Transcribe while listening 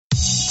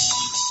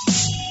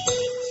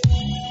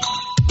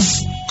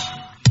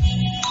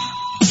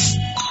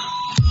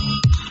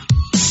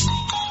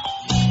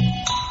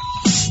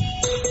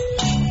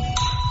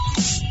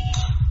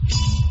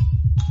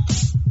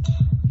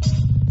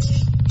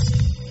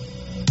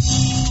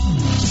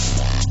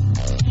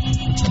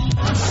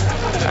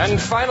And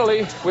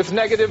finally, with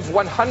negative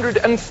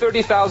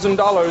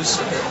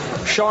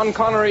 $130,000, Sean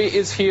Connery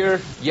is here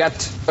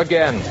yet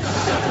again.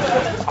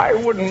 I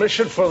wouldn't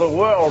miss it for the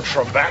world,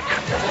 Trebek.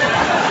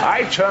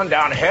 I turned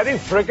down Harry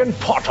friggin'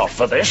 Potter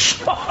for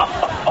this.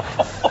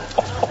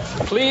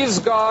 Please,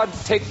 God,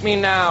 take me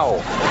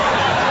now.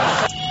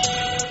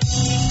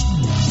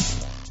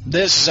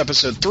 This is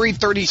episode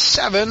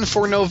 337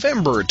 for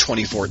November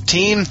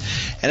 2014,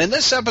 and in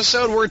this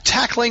episode we're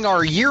tackling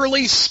our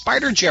yearly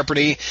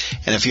Spider-Jeopardy,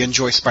 and if you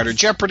enjoy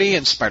Spider-Jeopardy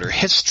and Spider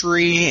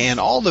History and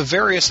all the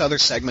various other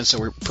segments that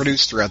we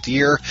produce throughout the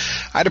year,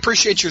 I'd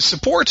appreciate your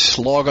support.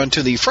 Log on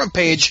to the front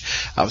page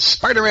of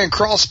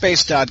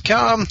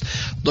SpidermanCrawlspace.com,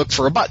 look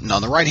for a button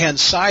on the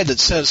right-hand side that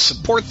says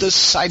support this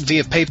site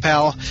via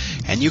PayPal,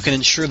 and you can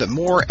ensure that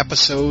more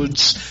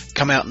episodes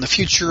come out in the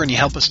future and you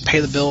help us pay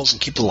the bills and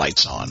keep the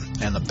lights on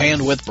and the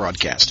bandwidth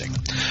broadcasting.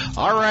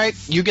 All right,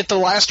 you get the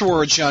last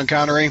word, Sean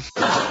Connery.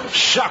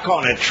 Suck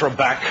on it,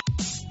 Trebek.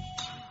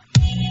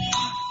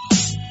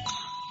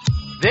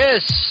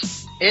 This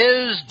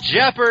is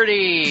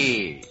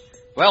Jeopardy!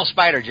 Well,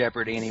 Spider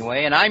Jeopardy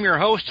anyway, and I'm your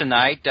host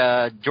tonight,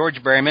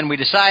 George Berryman. We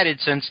decided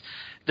since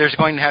there's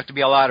going to have to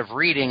be a lot of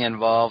reading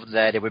involved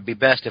that it would be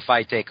best if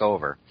I take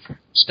over.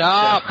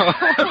 Stop!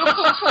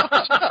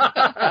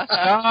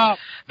 Stop!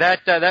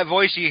 That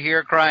voice you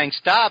hear crying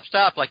 "Stop!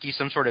 Stop!" like he's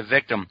some sort of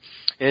victim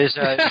is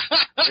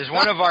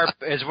one of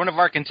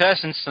our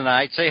contestants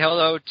tonight. Say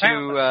hello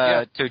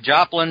to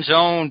Joplin's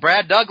own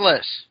Brad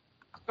Douglas.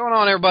 What's going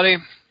on, everybody?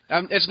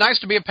 It's nice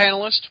to be a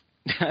panelist.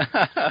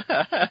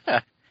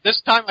 This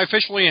time I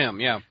officially am,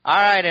 yeah. All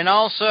right, and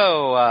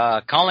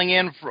also calling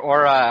in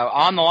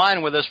on the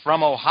line with us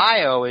from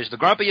Ohio is the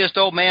grumpiest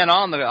old man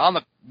on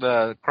the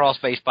Crawl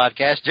Space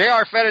podcast,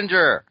 J.R.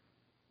 Fettinger.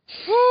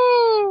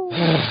 Woo!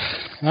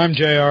 I'm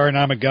J.R. and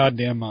I'm a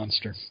goddamn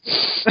monster.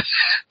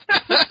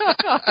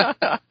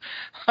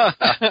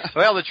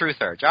 Well, the truth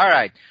hurts. All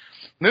right.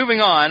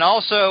 Moving on,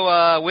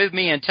 also with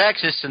me in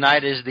Texas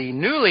tonight is the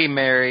newly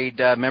married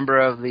member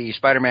of the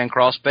Spider-Man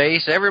Crawl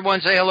Space. Everyone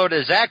say hello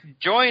to Zach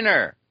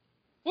Joyner.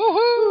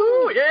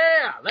 Woohoo!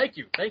 Yeah! Thank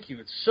you.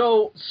 It's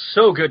so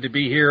good to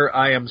be here.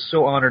 I am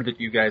so honored that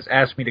you guys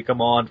asked me to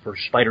come on for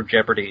Spider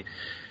Jeopardy.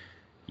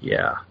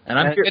 Yeah. And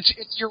I'm here.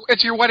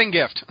 It's your wedding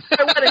gift.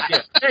 My wedding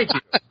gift. Thank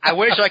you. I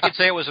wish I could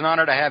say it was an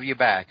honor to have you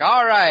back.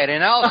 All right,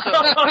 and also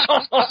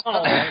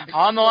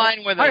on the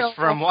line with us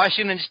from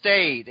Washington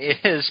State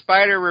is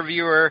Spider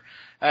reviewer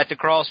at the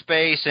Crawl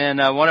Space and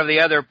one of the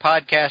other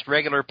podcast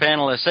regular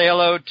panelists. Say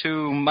hello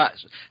to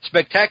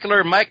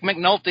spectacular Mike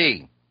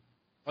McNulty.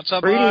 What's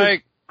up,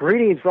 Mike?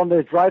 Greetings from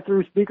the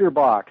drive-through speaker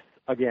box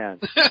again.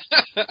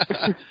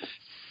 Yeah.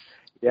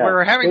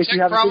 We're having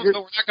tech problems,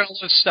 but we're not going to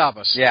let it stop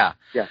us. Yeah.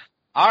 Yeah.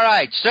 All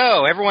right,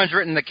 so everyone's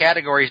written the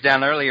categories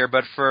down earlier,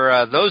 but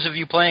for those of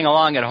you playing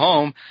along at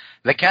home,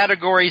 the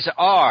categories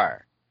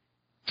are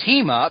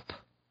Team Up,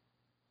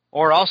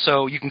 or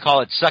also you can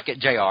call it Suck It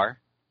JR,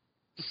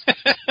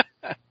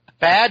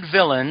 Bad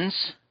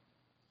Villains,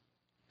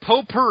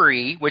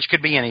 Potpourri, which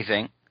could be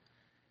anything,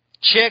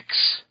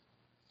 Chicks,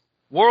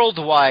 World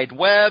Wide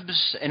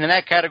Webs, and in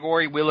that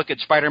category we look at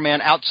Spider-Man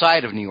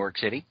outside of New York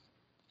City.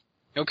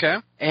 Okay.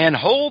 And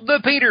Hold the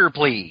Peter,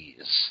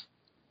 Please.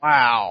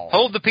 Wow.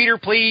 Hold the Peter,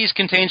 Please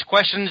contains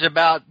questions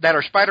that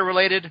are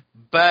Spider-related,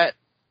 but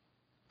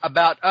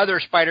about other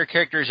Spider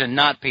characters and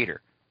not Peter.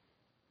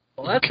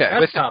 Well, that's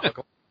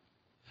topical.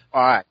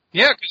 All right.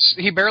 Yeah, because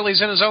he barely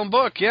is in his own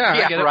book.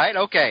 Yeah, yeah, right,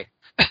 okay.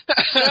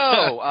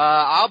 So,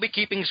 I'll be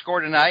keeping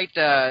score tonight.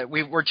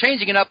 We're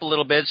changing it up a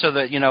little bit so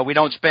that, we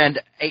don't spend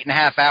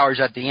 8.5 hours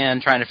at the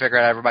end trying to figure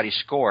out everybody's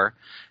score.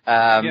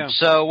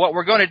 So what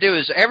we're going to do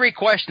is every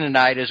question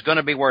tonight is going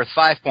to be worth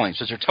 5 points.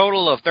 There's a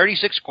total of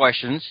 36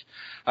 questions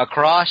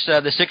across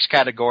the 6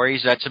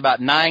 categories. That's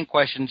about 9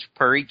 questions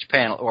per each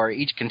panel or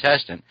each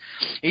contestant.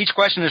 Each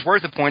question is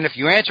worth a point. If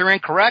you answer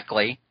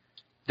incorrectly,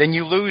 then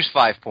you lose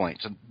 5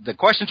 points. The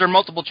questions are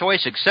multiple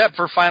choice except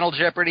for Final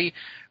Jeopardy,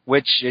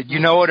 which you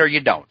know it or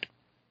you don't.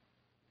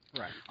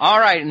 Right. All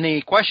right, and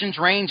the questions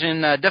range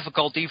in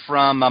difficulty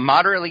from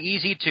moderately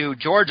easy to,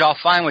 George, I'll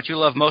find what you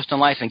love most in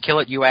life and kill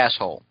it, you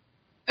asshole.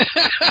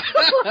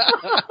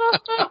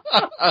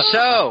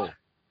 So,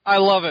 I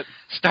love it.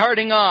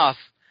 Starting off,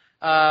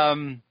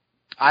 I've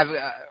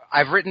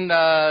written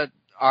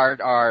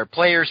our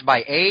players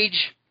by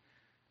age,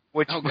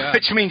 which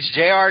means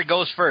JR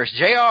goes first.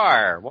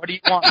 JR, what do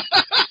you want?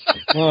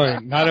 Boy,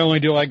 not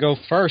only do I go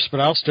first, but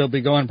I'll still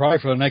be going probably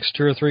for the next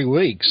 2 or 3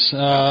 weeks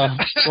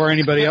before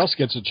anybody else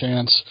gets a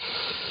chance.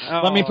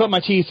 Oh. Let me put my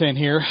teeth in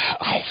here.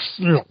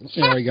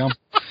 There we go.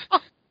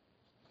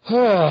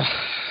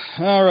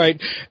 All right.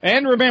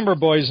 And remember,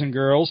 boys and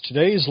girls,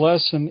 today's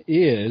lesson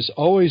is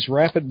always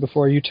wrap it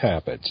before you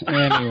tap it.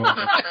 Anyway.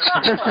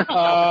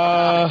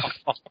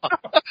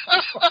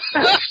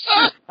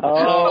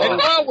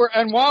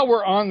 And while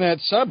we're on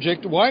that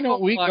subject, why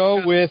don't we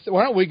go with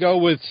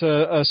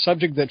a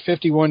subject that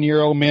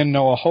 51-year-old men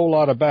know a whole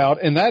lot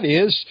about, and that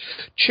is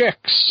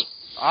chicks.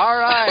 All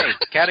right.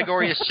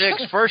 Category is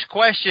 6. First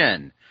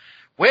question.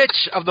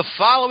 Which of the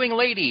following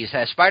ladies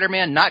has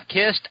Spider-Man not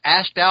kissed,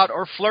 asked out,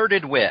 or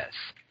flirted with?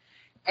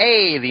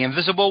 A, the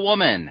Invisible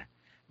Woman.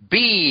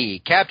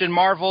 B, Captain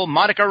Marvel,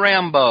 Monica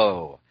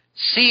Rambeau.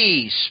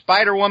 C,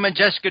 Spider-Woman,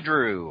 Jessica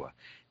Drew.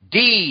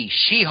 D,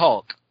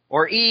 She-Hulk.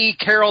 Or E,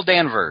 Carol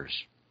Danvers.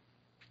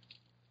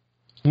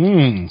 Do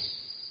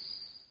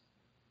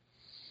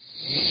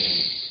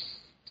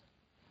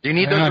you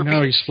need those?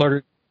 No, he's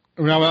flirted.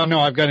 No,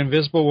 I've got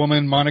Invisible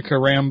Woman, Monica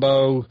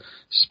Rambeau,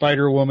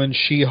 Spider-Woman,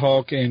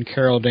 She-Hulk, and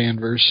Carol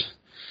Danvers.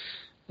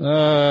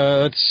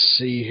 Let's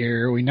see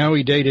here. We know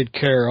he dated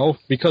Carol,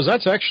 because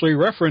that's actually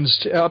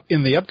referenced up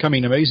in the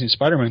upcoming Amazing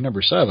Spider-Man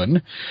number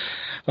 7.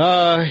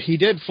 He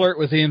did flirt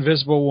with the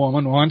Invisible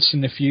Woman once,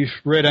 and if you've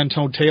read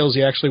Untold Tales,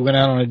 he actually went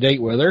out on a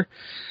date with her.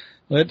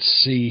 Let's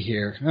see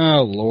here.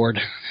 Oh, Lord.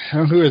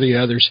 Who are the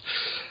others?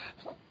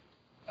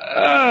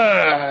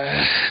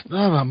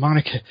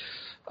 Monica.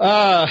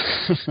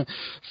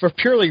 For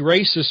purely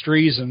racist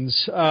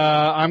reasons,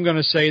 I'm going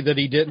to say that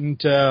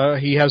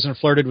he hasn't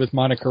flirted with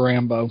Monica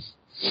Rambeau.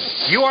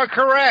 You are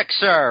correct,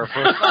 sir,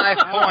 for 5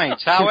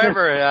 points.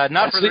 However,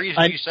 not for the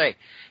reasons you say.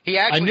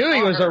 I knew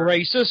he was a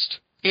racist.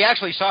 He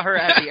actually saw her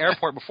at the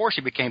airport before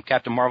she became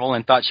Captain Marvel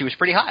and thought she was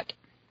pretty hot.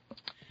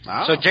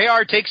 Oh. So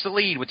JR takes the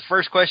lead with the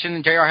first question,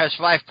 and JR has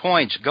 5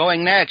 points.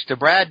 Going next to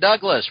Brad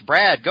Douglas.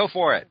 Brad, go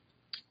for it.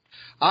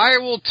 I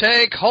will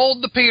take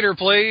Hold the Peter,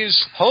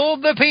 please.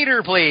 Hold the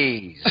Peter,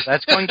 please.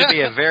 That's going to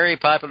be a very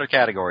popular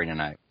category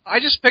tonight. I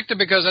just picked it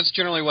because that's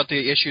generally what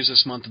the issues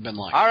this month have been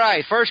like. All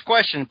right, first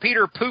question.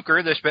 Peter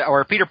Porker, the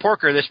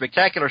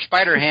Spectacular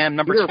Spider-Ham,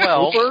 number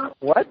 12. Pooper?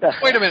 What the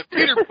Wait a minute,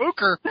 Peter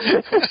Porker?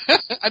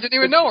 I didn't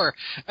even know her.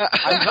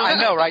 I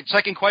know, right?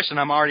 Second question,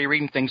 I'm already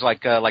reading things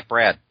like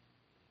Brad.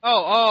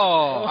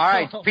 All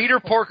right, Peter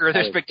Porker,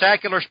 the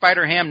Spectacular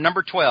Spider-Ham,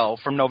 number 12,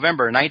 from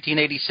November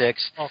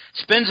 1986,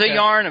 spins a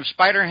yarn of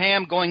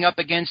Spider-Ham going up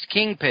against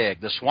King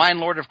Pig, the Swine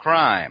Lord of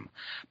Crime.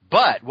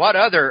 But what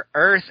other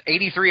Earth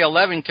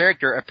 8311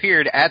 character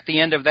appeared at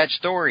the end of that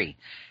story?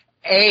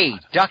 A,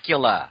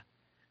 Duckula.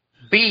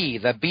 B,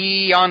 the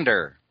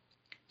Beyonder.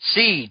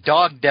 C,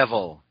 Dog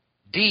Devil.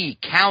 D,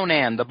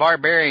 Conan the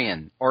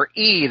Barbarian. Or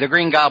E, the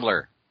Green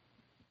Gobbler.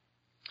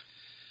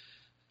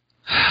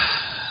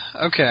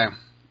 Okay.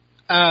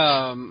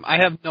 I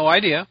have no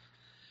idea,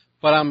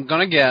 but I'm going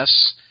to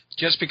guess,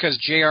 just because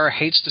JR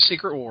hates the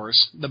Secret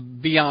Wars, the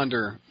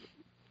Beyonder.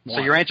 So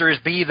your answer is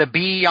B, the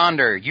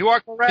Beyonder. You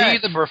are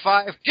correct. For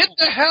 5. Get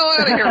the hell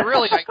out of here,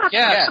 really, I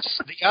guess. Yes.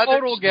 The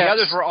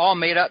others were all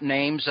made-up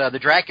names. The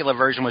Dracula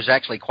version was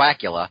actually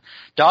Quackula.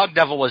 Dog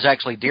Devil was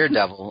actually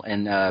Daredevil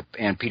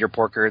and Peter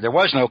Porker. There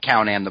was no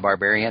Conan the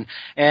Barbarian.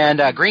 And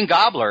Green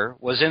Gobbler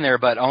was in there,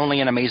 but only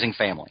in Amazing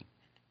Family.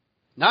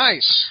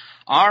 Nice.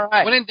 All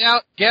right. When in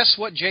doubt, guess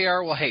what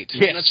JR will hate.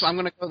 Yes. I'm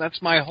going to go.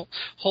 That's my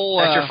whole.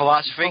 That's your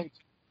philosophy.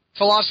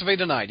 Philosophy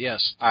tonight.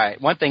 Yes. All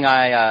right. One thing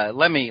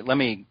let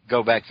me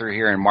go back through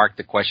here and mark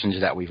the questions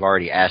that we've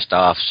already asked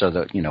off, so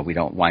that we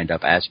don't wind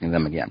up asking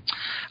them again.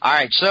 All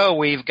right. So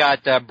we've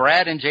got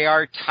Brad and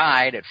JR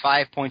tied at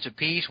 5 points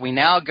apiece. We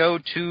now go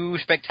to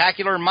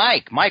Spectacular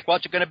Mike. Mike,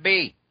 what's it going to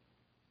be?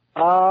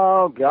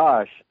 Oh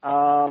gosh.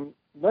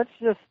 Let's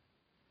just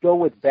go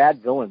with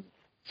bad villains.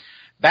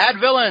 Bad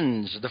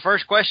villains. The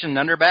first question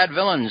under bad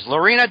villains.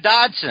 Lorena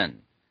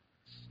Dodson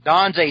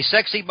dons a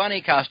sexy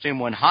bunny costume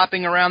when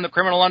hopping around the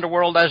criminal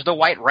underworld as the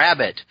White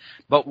Rabbit.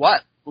 But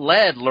what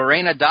led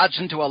Lorena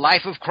Dodson to a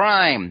life of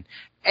crime?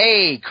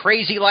 A,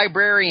 crazy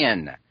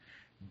librarian.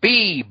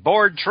 B,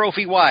 bored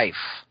trophy wife.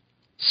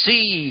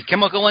 C,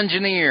 chemical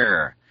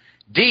engineer.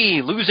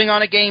 D, losing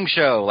on a game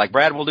show, like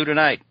Brad will do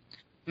tonight.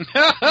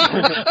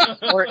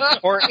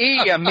 or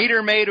E, a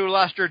meter maid who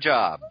lost her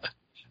job.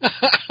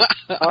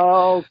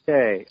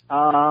 Okay.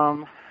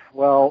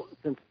 Well,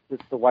 since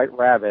it's the White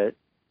Rabbit,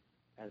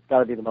 and it's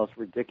got to be the most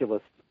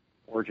ridiculous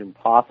origin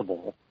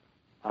possible.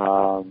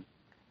 Okay,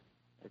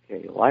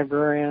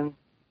 librarian.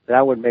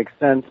 That would make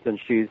sense since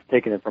she's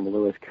taken it from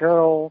Lewis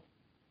Carroll.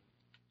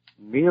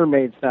 Meter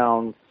maid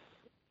sounds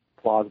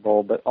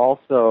plausible, but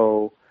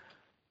also,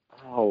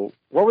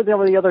 what were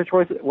the other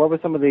choices? What were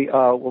some of the?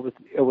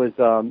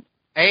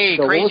 A,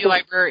 so crazy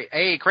librarian.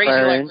 A, crazy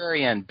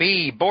librarian.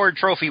 B, bored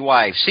trophy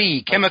wife.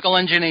 C, chemical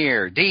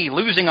engineer. D,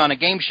 losing on a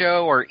game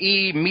show. Or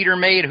E, meter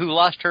maid who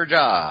lost her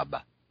job.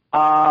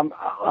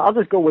 I'll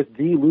just go with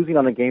D, losing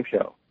on a game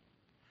show.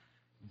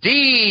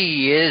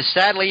 D is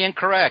sadly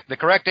incorrect. The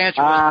correct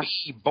answer was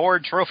B,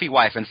 bored trophy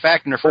wife. In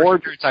fact, in her first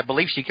appearance, I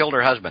believe she killed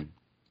her husband.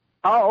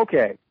 Oh,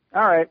 okay.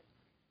 All right.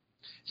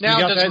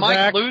 Now, does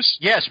Mike lose?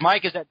 Yes,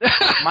 Mike is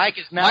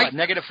now at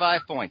negative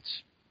 5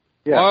 points.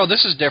 Yeah. Oh,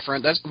 this is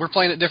different. We're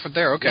playing it different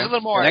there. Okay. It's a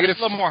little more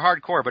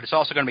hardcore, but it's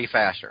also going to be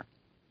faster.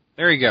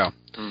 There you go.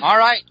 All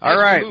right.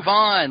 Let's move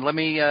on. Let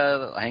me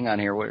hang on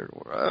here.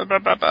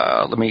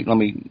 Let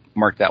me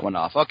mark that one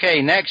off.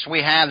 Okay. Next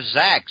we have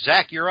Zach.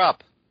 Zach, you're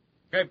up.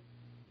 Okay.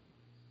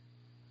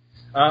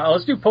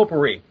 Let's do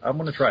Potpourri. I'm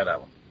going to try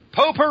that one.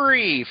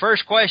 Potpourri.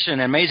 First question.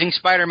 Amazing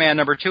Spider-Man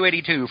number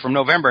 282 from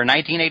November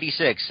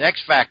 1986.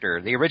 X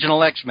Factor. The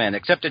original X-Men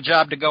accept a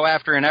job to go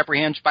after and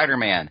apprehend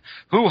Spider-Man.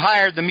 Who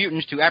hired the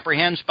mutants to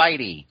apprehend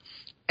Spidey?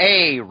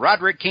 A.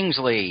 Roderick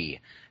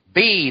Kingsley.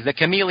 B. The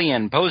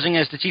Chameleon posing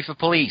as the chief of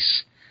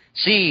police.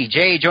 C.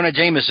 J. Jonah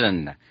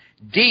Jameson.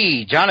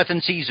 D.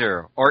 Jonathan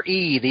Caesar. Or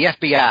E. The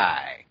FBI.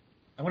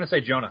 I'm going to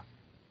say Jonah.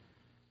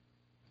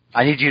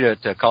 I need you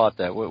to call it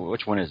that.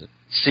 Which one is it?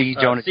 C.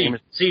 Jonah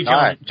Jameson. C.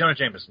 Jonah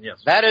Jameson, yes.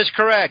 That is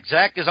correct.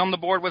 Zach is on the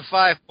board with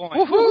 5 points.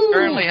 Woo-hoo! We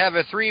currently have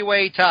a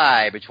 3-way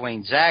tie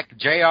between Zach,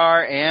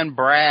 JR, and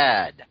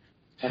Brad.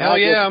 And Hell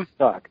yeah.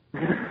 Stuck. Hey,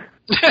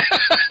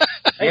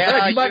 Yeah,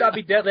 Brad, you might not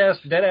be dead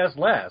ass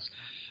last.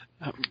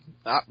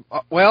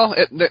 Well,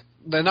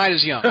 the night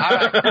is young. All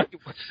right.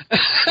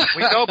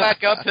 We go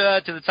back up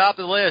to the top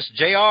of the list.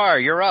 JR,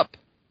 you're up.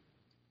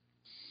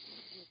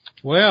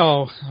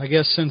 Well, I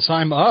guess since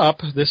I'm up,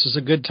 this is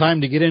a good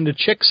time to get into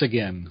chicks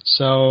again.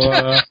 So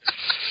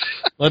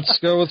let's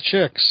go with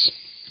chicks.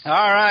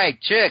 All right,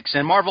 chicks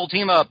and Marvel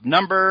team up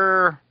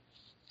number.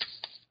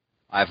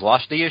 I've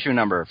lost the issue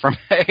number from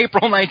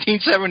April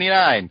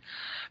 1979.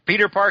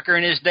 Peter Parker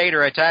and his date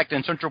are attacked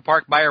in Central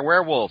Park by a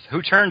werewolf,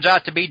 who turns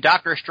out to be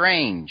Doctor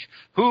Strange.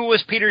 Who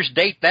was Peter's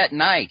date that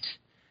night?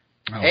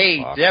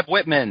 A. Fuck. Deb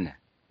Whitman.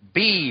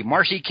 B.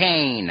 Marcy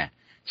Kane.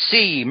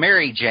 C.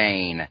 Mary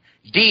Jane.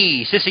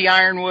 D. Sissy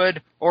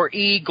Ironwood. Or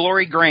E.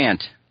 Glory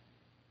Grant.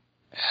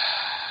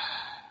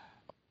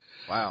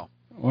 Wow.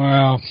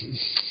 Well,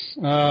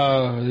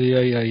 well,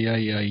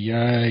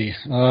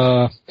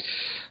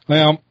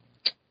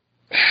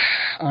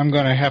 I'm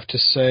going to have to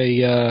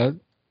say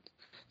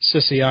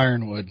Sissy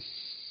Ironwood.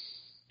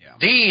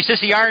 D.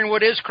 Sissy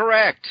Ironwood is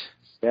correct.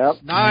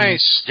 Yep.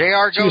 Nice.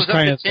 JR She was goes up to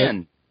kind of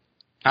 10.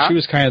 Huh? She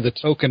was kind of the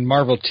token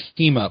Marvel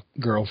team-up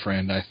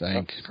girlfriend, I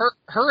think.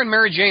 Her and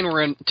Mary Jane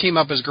were in team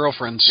up as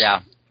girlfriends.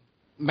 Yeah.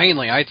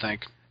 Mainly, I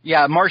think.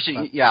 Yeah,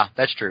 Marcy. Yeah,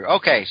 that's true.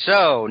 Okay,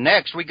 so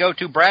next we go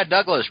to Brad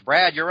Douglas.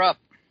 Brad, you're up.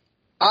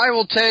 I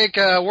will take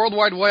World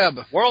Wide Web.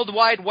 World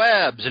Wide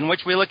Webs, in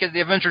which we look at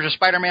the adventures of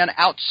Spider-Man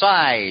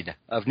outside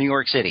of New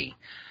York City.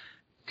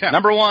 Okay.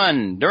 Number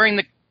 1, during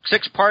the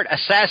 6-part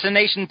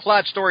assassination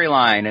plot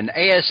storyline in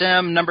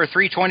ASM number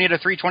 320 to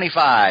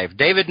 325,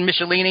 David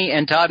Michelini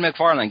and Todd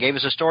McFarlane gave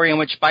us a story in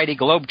which Spidey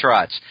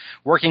globetrots,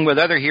 working with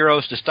other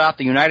heroes to stop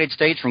the United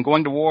States from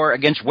going to war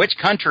against which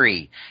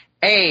country?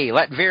 A.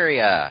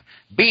 Latveria.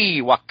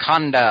 B.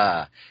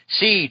 Wakanda.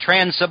 C.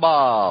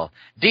 Transabal.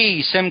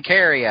 D.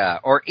 Simcaria.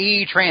 Or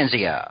E.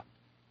 Transia.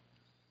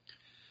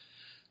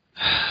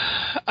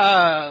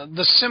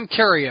 The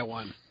Simcaria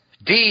one.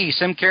 D.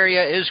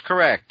 Simcaria is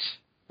correct.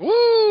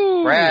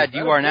 Woo! Brad,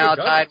 you are now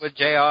good. tied with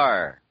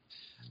JR.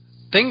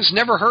 Things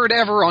never heard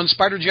ever on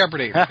Spider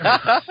Jeopardy. Things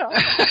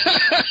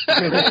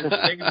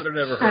that are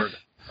never heard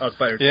on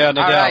Spider. Yeah,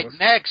 no All doubt. right,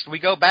 next we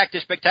go back to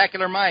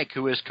Spectacular Mike,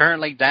 who is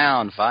currently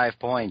down 5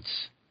 points.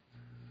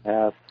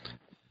 Yes.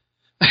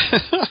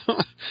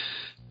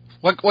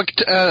 What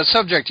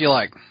subject do you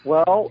like?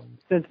 Well,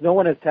 since no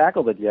one has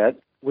tackled it yet,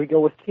 we go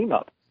with team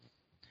up.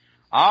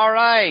 All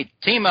right,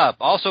 Team Up,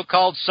 also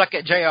called Suck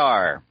It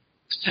JR.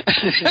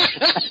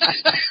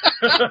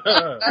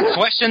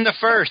 Question the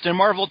first in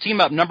Marvel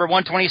Team Up number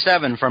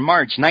 127 from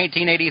March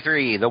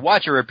 1983. The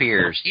Watcher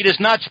appears. He does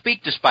not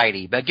speak to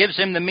Spidey, but gives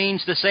him the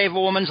means to save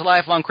a woman's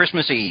life on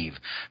Christmas Eve.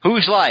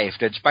 Whose life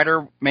did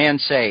Spider-Man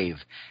save?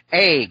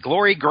 A.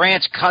 Glory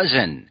Grant's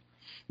cousin.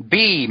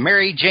 B.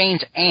 Mary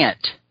Jane's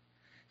aunt.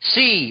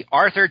 C.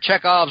 Arthur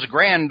Chekhov's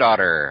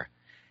granddaughter.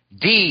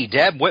 D.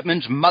 Deb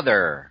Whitman's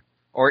mother.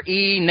 Or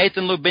E.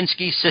 Nathan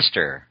Lubinsky's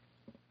sister.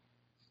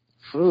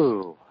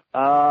 Ooh.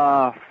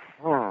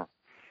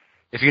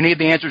 If you need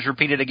the answers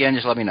repeated again,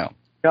 just let me know.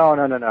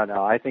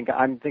 No. I think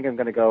I'm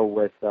going to go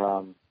with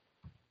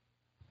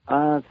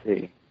let's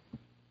see.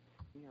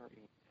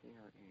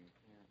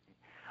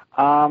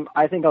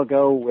 I think I'll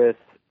go with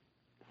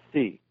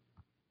C.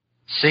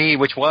 C,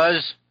 which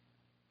was?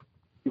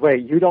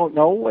 Wait, you don't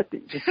know what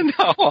the?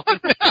 No.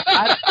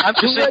 I'm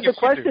just You read the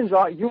questions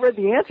off. You read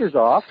the answers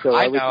off. So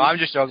I know. I'm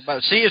just joking about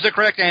it. C is the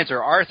correct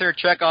answer. Arthur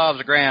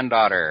Chekhov's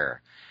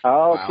granddaughter.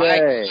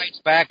 Okay.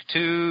 Mike back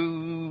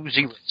to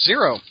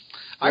 0.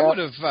 I Yeah. would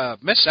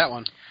have missed that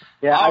one.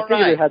 Yeah, All I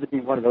figured right. it had to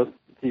be one of those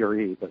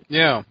theories. But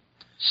Yeah.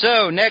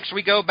 So next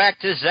we go back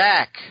to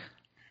Zach.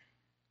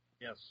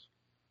 Yes.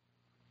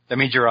 That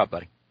means you're up,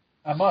 buddy.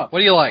 I'm up. What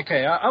do you like?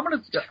 Okay,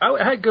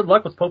 I had good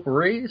luck with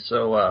Potpourri,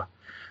 so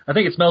I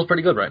think it smells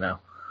pretty good right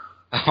now.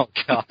 Oh,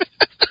 God.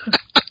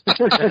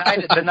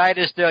 The night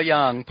is still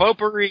young.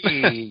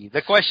 Potpourri.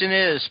 The question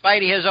is,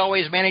 Spidey has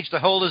always managed to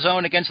hold his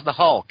own against the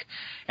Hulk,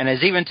 and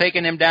has even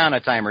taken him down a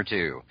time or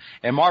two.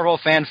 In Marvel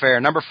Fanfare,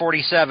 number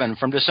 47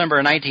 from December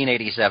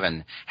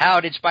 1987, how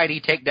did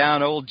Spidey take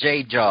down old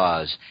Jade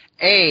Jaws?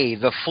 A,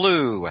 the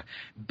flu.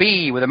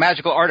 B, with a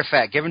magical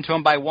artifact given to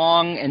him by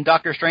Wong in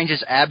Doctor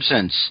Strange's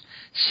absence.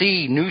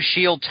 C, new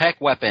shield tech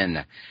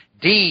weapon.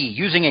 D,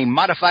 using a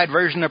modified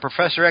version of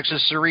Professor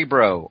X's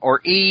Cerebro.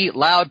 Or E,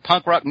 loud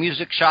punk rock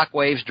music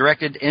shockwaves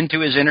directed into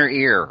his inner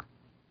ear.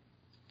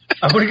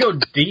 I'm going to go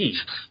D.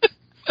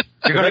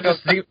 You're going to go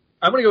C?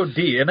 I'm going to go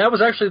D, and that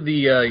was actually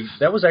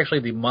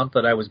the month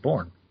that I was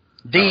born.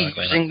 D,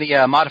 using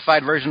the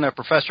modified version of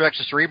Professor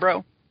X's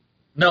Cerebro?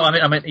 No,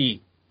 I meant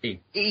E.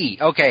 E.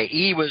 Okay,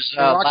 E was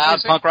loud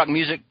punk rock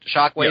music,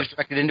 shockwaves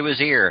directed into his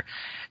ear.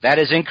 That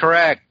is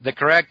incorrect. The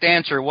correct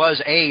answer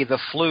was A, the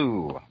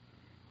flu.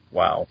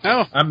 Wow.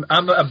 Oh.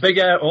 I'm a big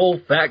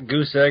old fat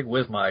goose egg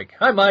with Mike.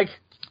 Hi, Mike.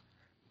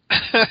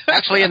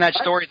 Actually, in that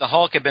story, the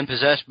Hulk had been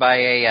possessed by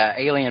a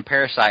alien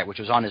parasite, which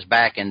was on his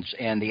back, and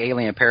the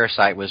alien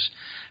parasite was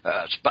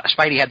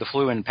Spidey had the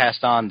flu and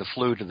passed on the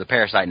flu to the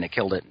parasite, and it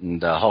killed it,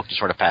 and Hulk just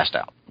sort of passed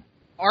out.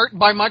 Art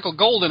by Michael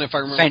Golden, if I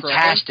remember correctly.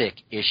 Fantastic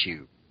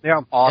issue.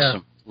 Yeah.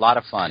 Awesome. A lot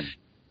of fun.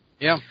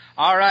 Yeah.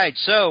 All right,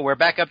 so we're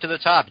back up to the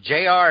top.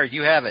 JR,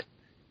 you have it.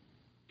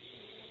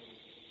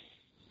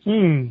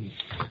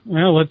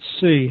 Well, let's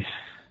see.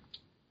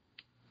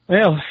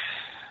 Well,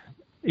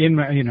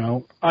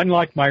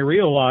 unlike my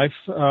real life,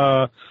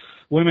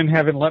 women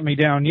haven't let me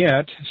down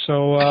yet,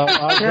 so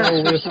I'll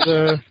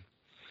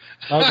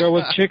go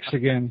with Chicks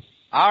again.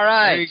 All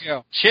right. There you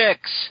go.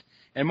 Chicks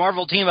and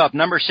Marvel team up,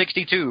 number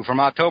 62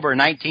 from October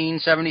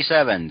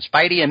 1977.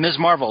 Spidey and Ms.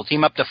 Marvel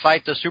team up to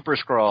fight the Super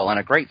Skrull in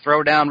a great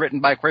throwdown written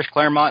by Chris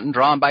Claremont and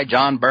drawn by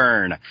John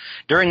Byrne.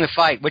 During the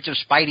fight, which of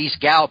Spidey's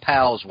gal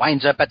pals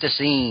winds up at the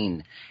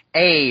scene?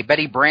 A,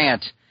 Betty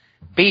Brant.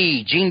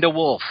 B, Jean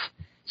DeWolf.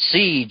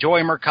 C,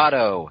 Joy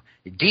Mercado.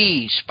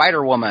 D,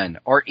 Spider-Woman.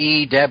 Or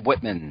E, Deb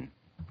Whitman.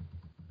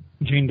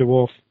 Jean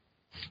DeWolf.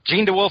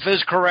 Jean DeWolf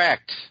is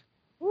correct.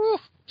 Woo.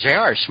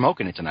 JR is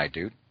smoking it tonight,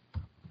 dude.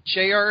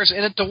 JR's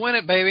in it to win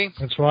it, baby.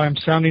 That's why I'm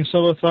sounding so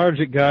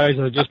lethargic, guys.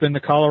 I've just been to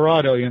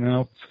Colorado,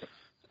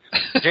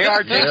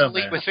 JR takes the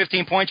lead with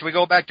 15 points. We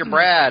go back to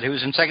Brad,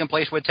 who's in second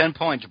place with 10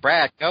 points.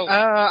 Brad, go.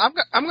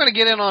 I'm going to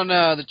get in on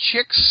the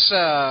Chicks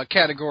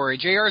category.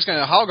 JR's going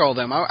to hog all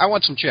them. I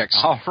want some Chicks.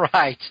 All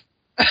right.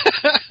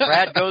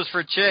 Brad goes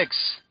for Chicks.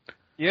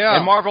 Yeah.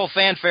 And Marvel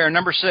Fanfare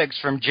number 6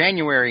 from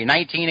January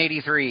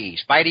 1983.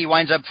 Spidey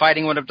winds up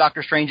fighting one of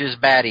Doctor Strange's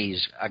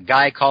baddies, a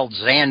guy called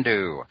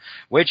Xandu.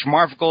 Which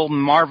magical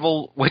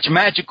Marvel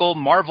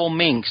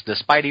minx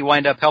does Spidey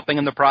wind up helping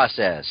in the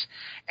process?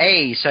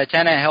 A,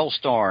 Satana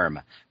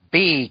Hellstorm.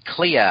 B,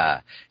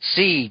 Clea.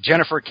 C,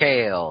 Jennifer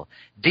Kale.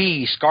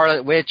 D,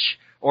 Scarlet Witch.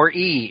 Or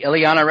E,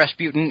 Ileana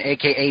Rasputin,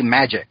 a.k.a.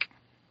 Magic.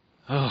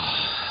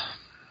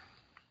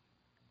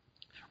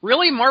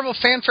 Really? Marvel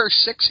Fanfare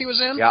 6 he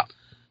was in? Yeah.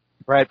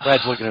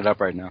 Brad's looking it up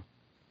right now.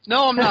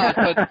 No, I'm not.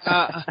 But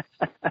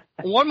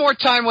one more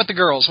time with the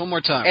girls. One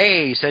more time.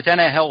 A,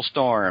 Satana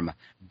Hellstorm.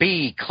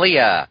 B,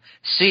 Clea.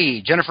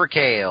 C, Jennifer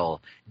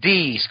Kale.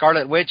 D,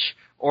 Scarlet Witch.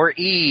 Or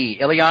E,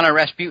 Ileana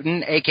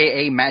Rasputin,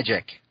 a.k.a.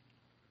 Magic.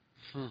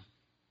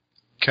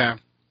 Okay.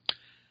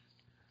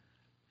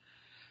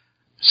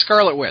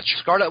 Scarlet Witch.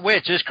 Scarlet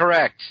Witch is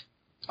correct.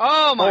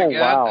 Oh, my God.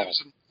 Wow.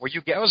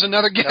 That was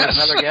another guess. That was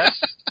another guess?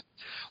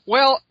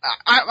 Well,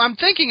 I'm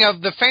thinking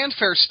of the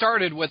fanfare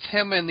started with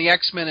him and the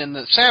X-Men in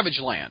the Savage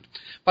Land,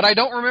 but I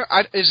don't remember.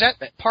 Is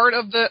that part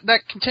of that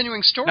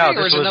continuing story? No, or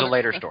this is was it a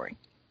later story.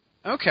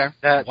 Okay.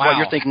 Wow. What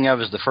you're thinking of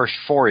is the first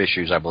 4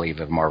 issues, I believe,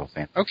 of Marvel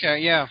Fanfare. Okay,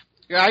 yeah.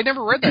 I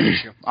never read that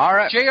issue. All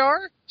right.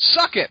 JR,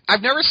 suck it.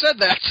 I've never said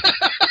that.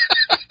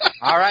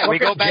 All right, we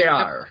go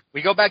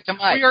back to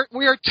Mike.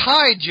 We are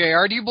tied,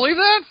 JR. Do you believe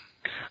that?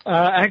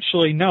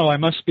 Actually, no. I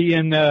must be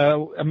in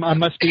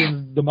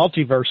the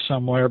multiverse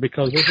somewhere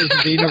because this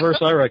isn't the universe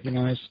I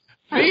recognize.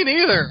 Me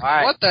neither. All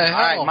right. What the hell?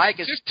 All right, Mike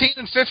is 15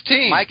 and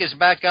 15. Mike is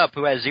back up,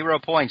 who has 0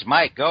 points.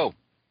 Mike, go.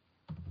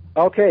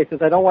 Okay,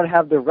 since I don't want to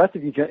have the rest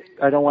of you,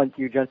 I don't want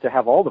you gents to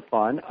have all the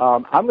fun.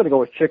 I'm going to go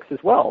with Chicks as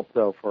well.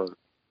 So for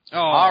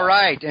All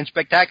right, and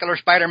Spectacular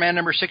Spider-Man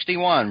number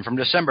 61 from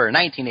December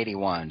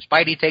 1981.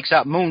 Spidey takes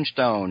out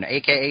Moonstone,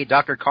 a.k.a.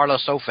 Dr. Carla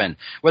Sofin,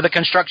 with a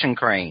construction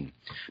crane.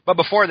 But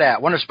before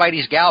that, one of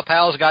Spidey's gal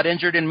pals got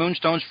injured in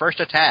Moonstone's first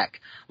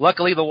attack.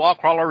 Luckily, the wall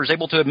crawler was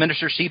able to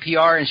administer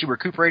CPR, and she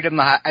recuperated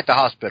at the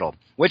hospital.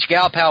 Which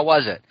gal pal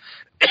was it?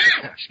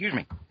 Excuse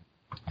me.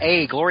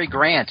 A, Glory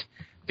Grant.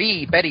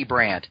 B, Betty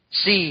Brant.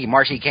 C,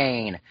 Marcy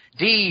Kane.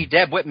 D,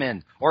 Deb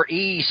Whitman. Or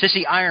E,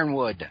 Sissy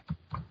Ironwood.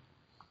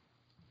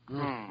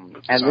 And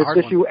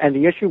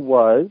the issue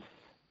was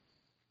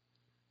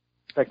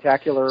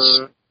Spectacular.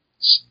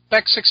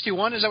 Spec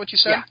 61, is that what you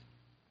said?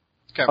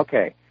 Yeah.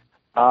 Okay.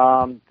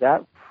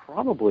 That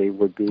probably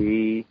would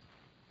be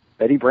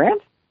Betty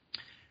Brant?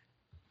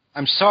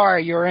 I'm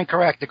sorry, you're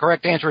incorrect. The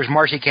correct answer is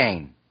Marcy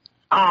Kane.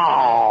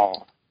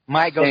 Oh.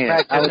 Mike goes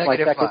back to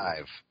negative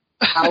 5.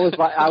 That was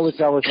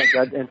my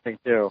gut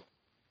instinct too.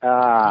 And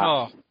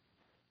I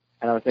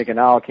was thinking,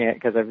 I can't,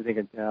 because I was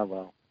thinking,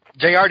 well.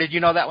 JR, did you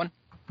know that one?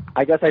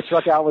 I guess I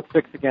struck out with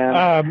 6 again.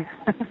 I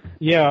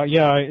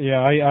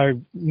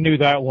knew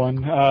that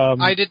one.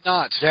 I did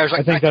not.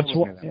 I think that's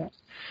one. Yeah.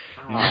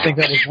 I think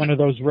that was one of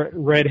those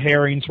red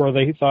herrings where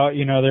they thought,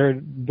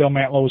 Bill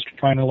Mantlo was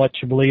trying to let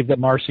you believe that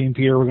Marcy and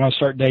Peter were going to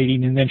start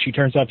dating, and then she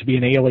turns out to be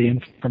an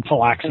alien from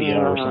Palaxia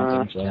or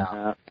something. So.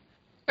 Yeah.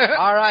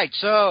 All right,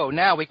 so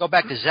now we go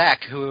back to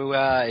Zach, who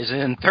is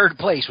in third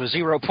place with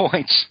 0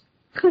 points.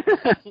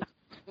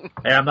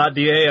 Hey, I'm not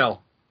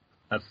DAL.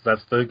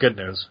 That's the good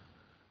news.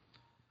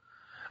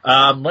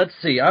 Let's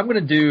see. I'm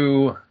going to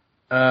do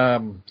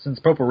since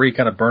Potpourri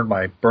kind of burned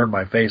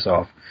my face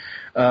off.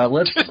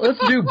 Let's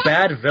do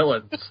bad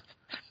villains.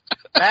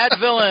 Bad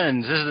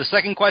villains. This is the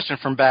second question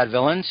from Bad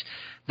Villains.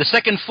 The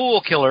second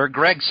Fool killer,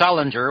 Greg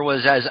Solinger,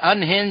 was as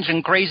unhinged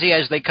and crazy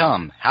as they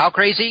come. How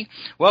crazy?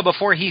 Well,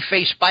 before he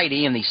faced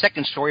Spidey in the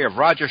second story of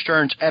Roger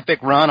Stern's epic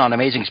run on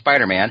Amazing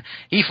Spider-Man,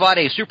 he fought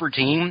a super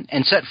team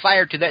and set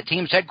fire to that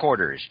team's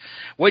headquarters.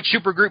 Which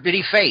supergroup did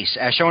he face,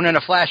 as shown in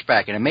a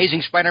flashback in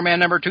Amazing Spider-Man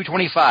number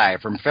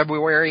 225 from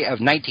February of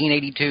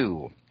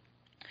 1982?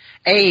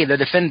 A, the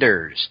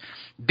Defenders.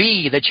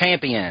 B, the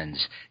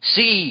Champions.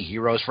 C,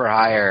 Heroes for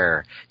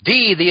Hire.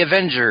 D, the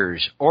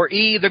Avengers. Or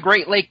E, the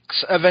Great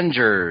Lakes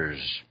Avengers.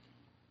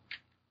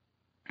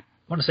 I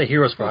want to say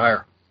Heroes for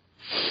Hire.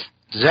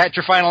 Is that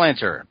your final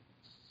answer?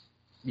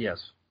 Yes.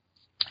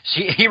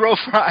 C, Heroes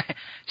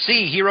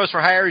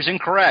for Hire is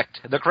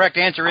incorrect. The correct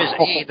answer is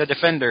E, the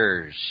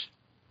Defenders.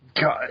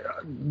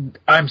 God,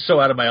 I'm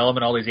so out of my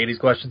element, all these 80s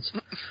questions.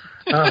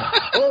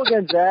 Hello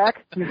again,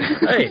 Zach.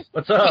 Hey,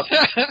 what's up?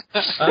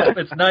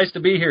 It's nice to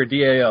be here,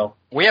 DAO.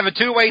 We have a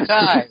two-way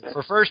tie.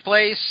 For first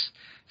place,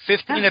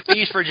 15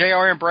 apiece for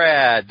JR and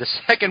Brad. The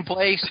second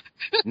place,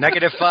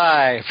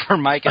 -5 for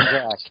Mike and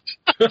Zach.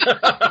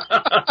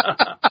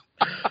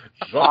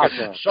 Suck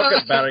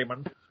it,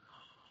 Barryman.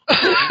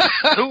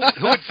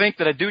 Who would think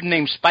that a dude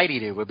named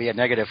Spidey Dude would be at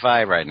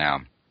 -5 right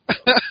now?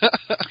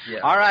 Yeah.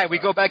 All right, we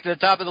go back to the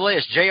top of the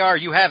list. JR,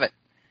 you have it.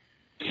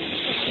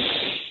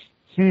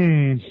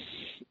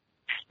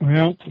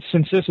 Well,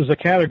 since this is a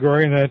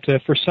category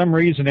that for some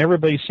reason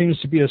everybody seems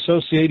to be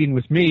associating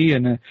with me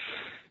in a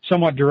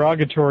somewhat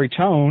derogatory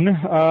tone,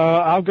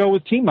 I'll go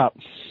with Team Up.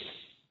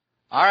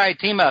 All right,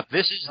 Team Up.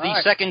 This is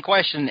the second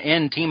question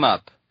in Team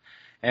Up.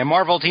 And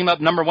Marvel Team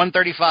Up number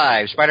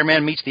 135,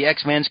 Spider-Man meets the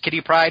X-Men's Kitty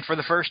Pryde for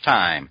the first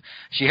time.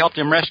 She helped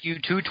him rescue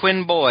two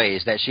twin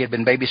boys that she had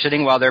been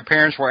babysitting while their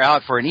parents were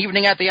out for an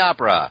evening at the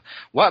opera.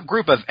 What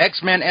group of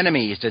X-Men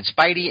enemies did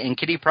Spidey and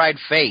Kitty Pryde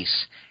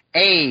face?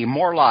 A,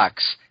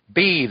 Morlocks.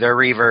 B, the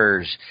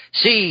Reavers.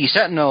 C,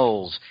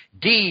 Sentinels.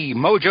 D,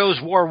 Mojo's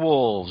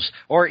Warwolves.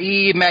 Or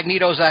E,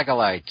 Magneto's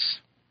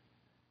Acolytes.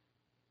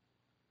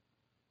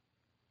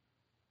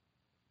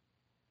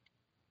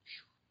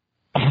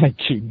 I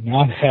do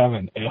not have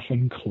an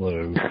effing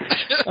clue.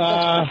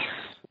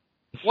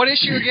 What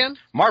issue again?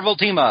 Marvel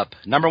Team Up,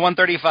 number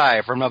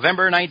 135, from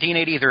November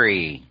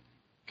 1983.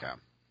 Okay.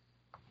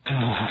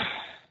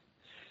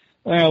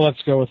 Well,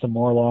 let's go with the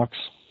Morlocks.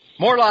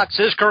 Morlocks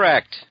is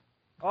correct.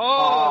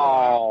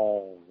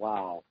 Oh,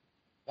 wow.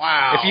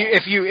 Wow.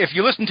 If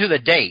you listen to the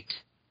date,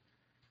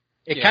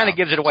 it kind of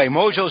gives it away.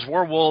 Mojo's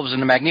Werewolves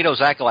and the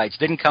Magneto's Acolytes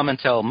didn't come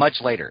until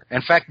much later.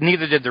 In fact,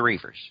 neither did the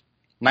Reavers.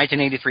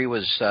 1983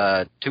 was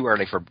too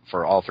early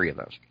for all three of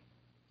those.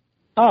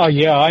 Oh,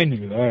 yeah, I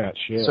knew that.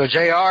 Shit. So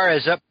JR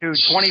is up to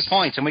 20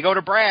 points, and we go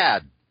to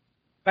Brad.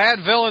 Bad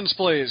villains,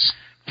 please.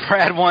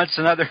 Brad wants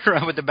another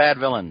run with the bad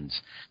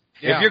villains.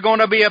 Yeah. If you're going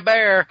to be a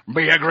bear,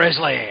 be a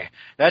grizzly.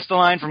 That's the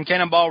line from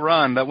Cannonball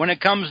Run. But when it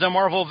comes to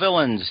Marvel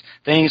villains,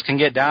 things can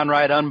get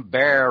downright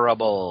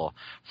unbearable.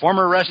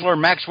 Former wrestler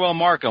Maxwell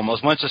Markham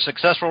was once a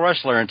successful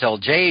wrestler until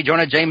J.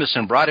 Jonah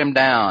Jameson brought him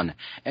down.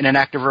 In an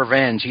act of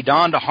revenge, he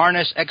donned a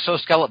harness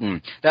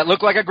exoskeleton that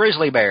looked like a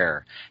grizzly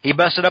bear. He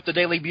busted up the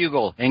Daily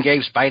Bugle and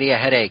gave Spidey a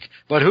headache.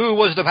 But who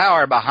was the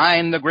power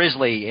behind the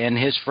grizzly in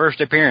his first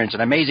appearance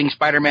in Amazing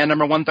Spider-Man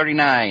number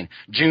 139,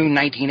 June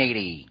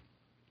 1980?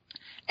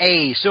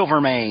 A,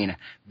 Silvermane.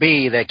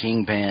 B, the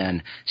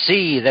Kingpin.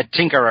 C, the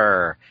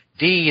Tinkerer.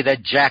 D, the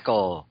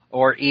Jackal.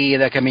 Or E,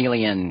 the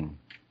Chameleon.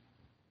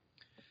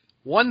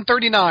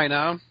 139,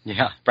 huh?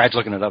 Yeah, Brad's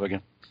looking it up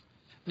again.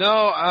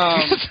 No,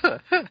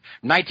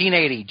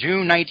 1980,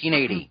 June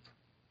 1980.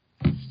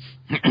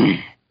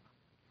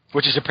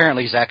 Which is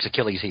apparently Zach's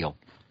Achilles heel.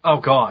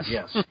 Oh God,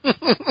 yes.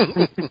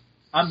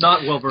 I'm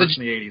not well versed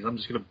in the 80s. I'm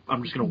just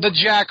gonna. The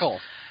Jackal.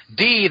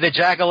 D, the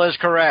Jackal is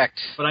correct.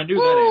 But I knew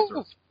that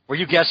answer. Were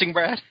you guessing,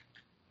 Brad?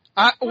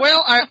 When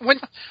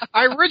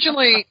I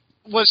originally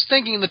was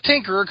thinking the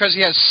Tinkerer because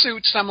he has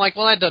suits, I'm like,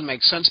 well, that doesn't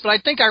make sense. But I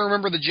think I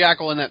remember the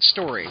Jackal in that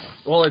story.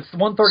 Well, it's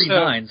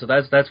 139, so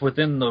that's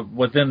within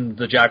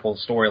the Jackal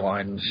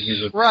storyline.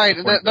 Right,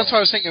 that's what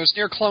I was thinking. It was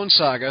near Clone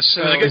Saga.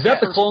 So is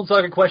that the Clone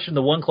Saga question?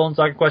 The one Clone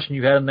Saga question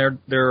you had in there?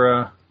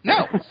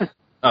 No.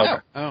 Oh,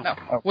 no. okay.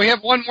 No. We have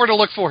one more to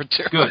look forward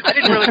to. Good. I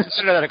didn't really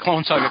consider that a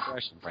Clone Saga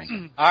question,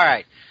 frankly. All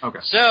right. Okay.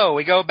 So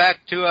we go back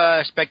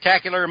to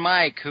Spectacular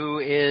Mike, who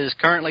is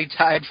currently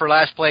tied for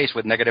last place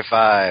with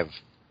 -5.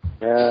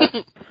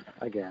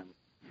 Again.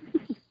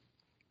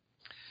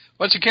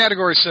 What's your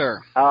category,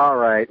 sir? All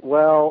right.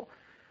 Well,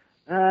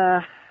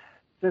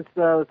 since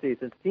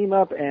Team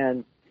Up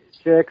and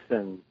Chicks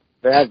and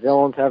Bad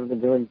Villains haven't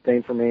been doing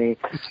anything for me,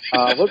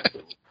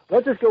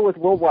 let's just go with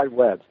World Wide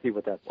Web. See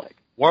what that's like.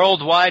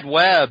 World Wide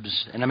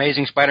Webs, an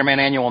Amazing Spider-Man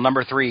Annual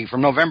number 3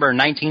 from November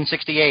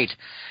 1968.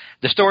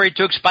 The story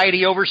took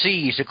Spidey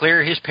overseas to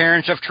clear his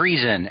parents of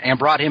treason and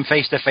brought him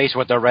face to face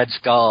with the Red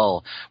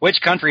Skull.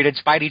 Which country did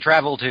Spidey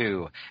travel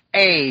to?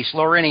 A.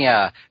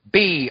 Slovenia,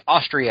 B.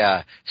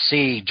 Austria,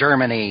 C.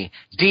 Germany,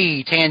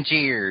 D.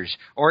 Tangiers,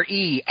 or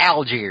E.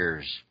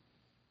 Algiers?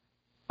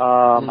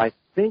 I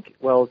think,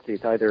 well, let's see,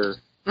 it's either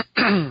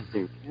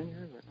Tangiers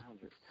or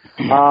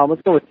Algiers.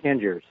 Let's go with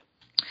Tangiers.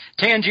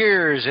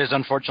 Tangiers is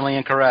unfortunately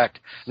incorrect.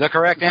 The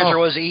correct answer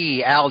was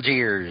E.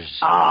 Algiers.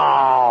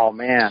 Oh,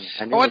 man.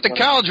 I went to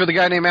college with a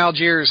guy named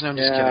Algiers. No, I'm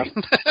just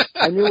kidding.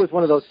 I knew it was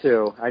one of those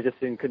two. I just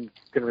couldn't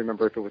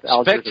remember if it was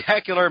Algiers.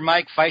 Spectacular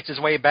Mike fights his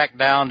way back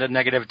down to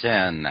negative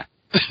 10.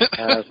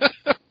 I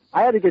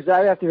have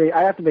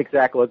to make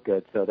Zach look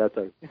good, so that's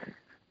a...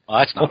 Well,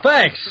 that's not. Well,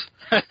 thanks.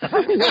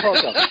 You're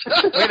welcome.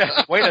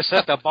 Way to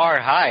set the bar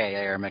high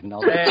there,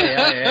 McNulty.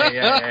 Hey.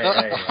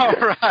 All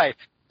right.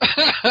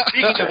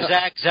 Speaking of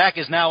Zach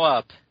is now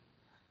up.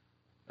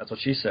 That's what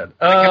she said.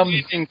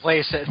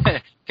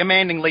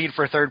 Commanding lead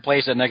for third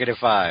place at negative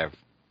 5.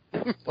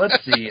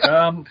 Let's see.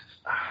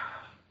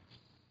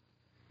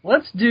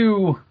 Let's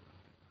do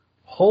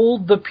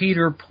Hold the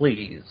Peter,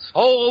 Please.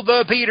 Hold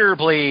the Peter,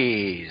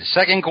 please.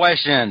 Second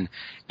question.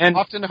 And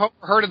often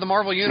heard of the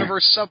Marvel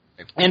Universe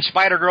subway. In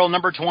Spider-Girl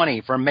number 20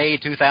 from May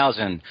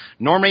 2000,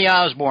 Normie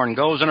Osborn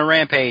goes on a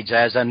rampage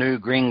as a new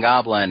Green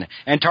Goblin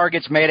and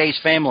targets Mayday's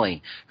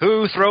family.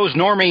 Who throws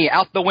Normie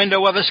out the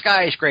window of a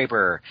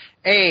skyscraper?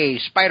 A.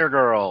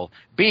 Spider-Girl,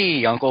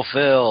 B. Uncle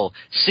Phil,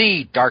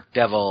 C. Dark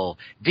Devil,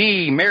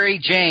 D. Mary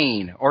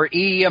Jane, or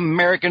E.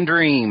 American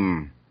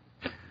Dream?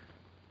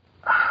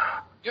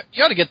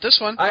 You ought to get this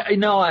one. I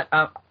know.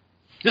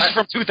 This is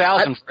from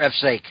 2000, for F's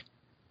sake.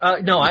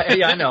 No,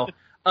 I know.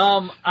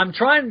 I'm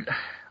trying.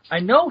 I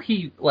know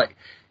he I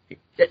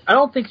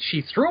don't think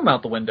she threw him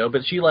out the window,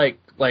 but she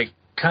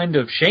kind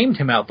of shamed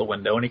him out the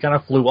window, and he kind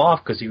of flew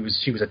off because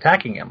she was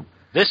attacking him.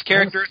 This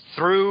character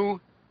threw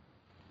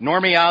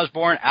Normie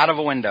Osborn out of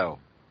a window.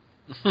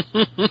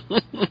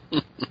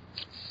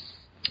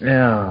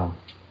 Yeah,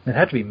 it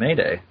had to be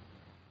Mayday.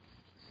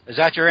 Is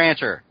that your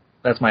answer?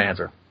 That's my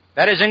answer.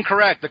 That is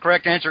incorrect. The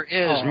correct answer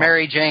is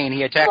Mary Jane.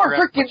 He attacked her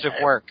at place of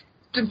work.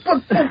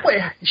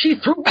 She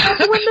threw him out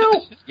the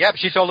window? Yep,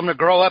 she told him to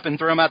grow up and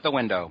threw him out the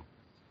window.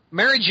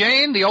 Mary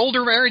Jane, the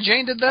older Mary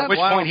Jane did that? At which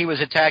point he was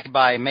attacked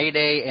by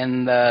Mayday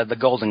and the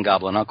Golden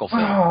Goblin, Uncle Phil.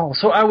 Oh,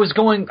 so I was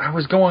going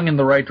in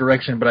the right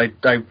direction, but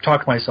I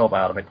talked myself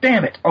out of it.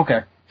 Damn it. Okay.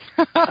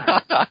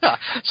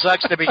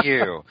 Sucks to be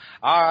you.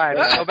 All right,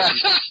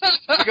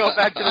 we go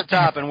back to the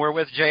top, and we're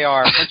with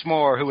JR once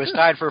more, who is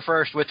tied for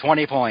first with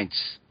 20 points.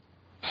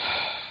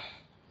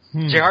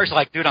 JR's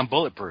like, dude, I'm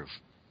bulletproof.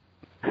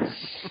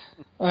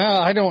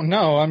 I don't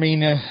know. I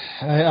mean,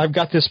 I've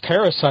got this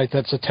parasite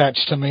that's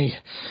attached to me.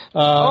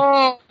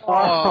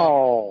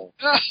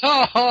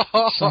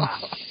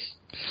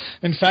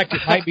 In fact,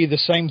 it might be the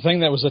same thing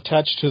that was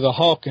attached to the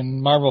Hulk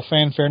in Marvel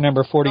Fanfare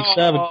number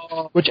 47,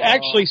 which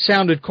actually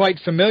sounded quite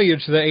familiar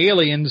to the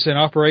aliens in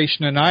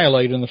Operation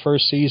Annihilate in the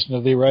first season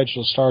of the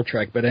original Star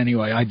Trek. But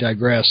anyway, I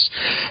digress.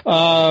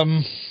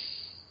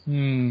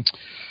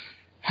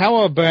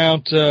 How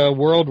about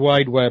World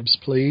Wide Webs,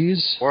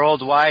 please?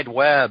 World Wide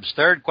Webs.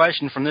 Third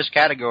question from this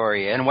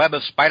category. In Web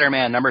of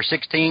Spider-Man, number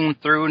 16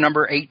 through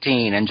number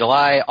 18, in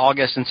July,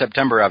 August, and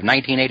September of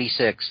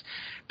 1986,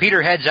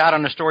 Peter heads out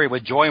on a story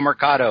with Joy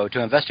Mercado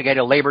to investigate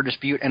a labor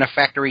dispute and a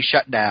factory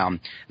shutdown.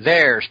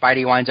 There,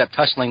 Spidey winds up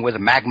tussling with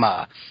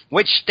Magma.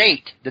 Which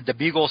state did the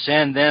Bugle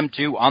send them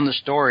to on the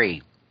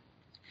story?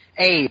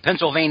 A.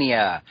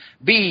 Pennsylvania,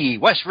 B.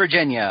 West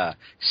Virginia,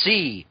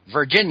 C.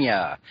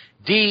 Virginia,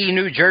 D.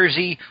 New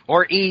Jersey,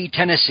 or E.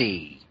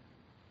 Tennessee?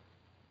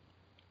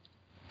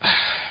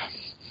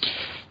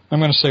 I'm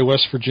going to say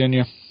West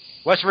Virginia.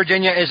 West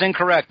Virginia is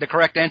incorrect. The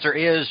correct answer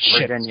is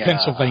Virginia.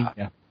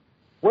 Pennsylvania.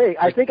 Wait,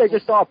 I think I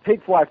just saw a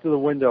pig fly through the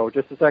window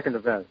just a second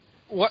ago.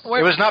 It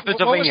was not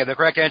Pennsylvania. The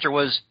correct answer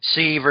was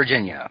C.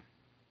 Virginia.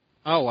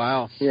 Oh,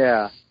 wow.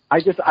 Yeah. I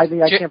can't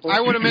believe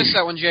I would have missed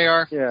that one,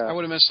 JR. Yeah. I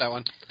would have missed that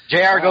one.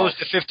 JR goes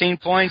to 15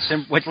 points,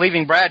 and with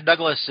leaving Brad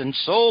Douglas in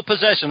sole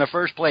possession of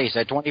first place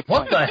at 20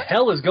 points. What the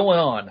hell is going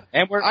on?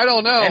 And I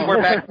don't know. And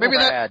we're back to maybe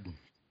Brad.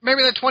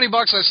 Maybe that $20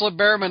 I slipped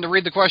Behrman to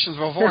read the questions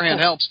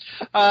beforehand helps.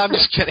 I'm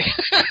just kidding.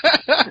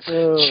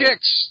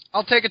 Chicks.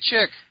 I'll take a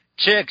chick.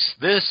 Chicks.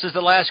 This is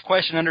the last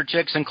question under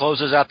Chicks and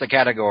closes out the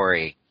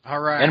category. All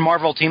right. In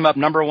Marvel Team Up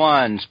number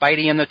 1,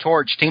 Spidey and the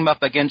Torch team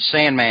up against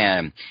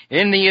Sandman.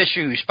 In the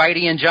issue,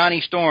 Spidey and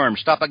Johnny Storm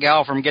stop a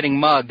gal from getting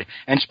mugged,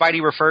 and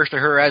Spidey refers to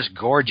her as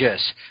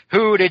gorgeous.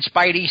 Who did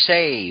Spidey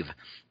save?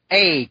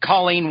 A.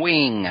 Colleen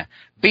Wing,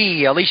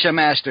 B. Alicia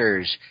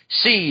Masters,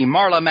 C.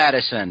 Marla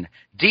Madison,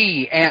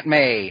 D. Aunt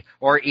May,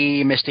 or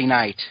E. Misty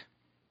Knight?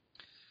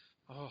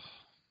 Oh.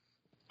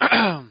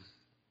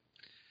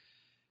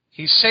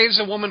 He saves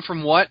a woman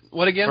from what?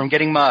 What again? From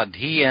getting mugged.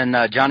 He and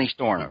Johnny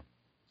Storm.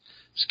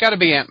 It's got to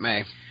be Aunt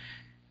May.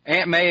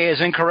 Aunt May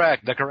is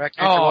incorrect. The correct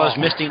answer was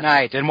Misty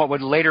Knight, and what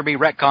would later be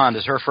retconned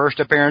as her first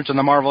appearance in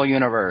the Marvel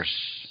Universe.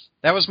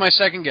 That was my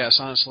second guess,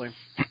 honestly.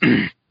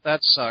 That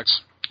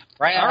sucks.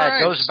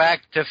 Brad goes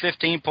back to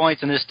 15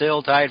 points and is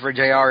still tied for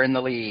JR in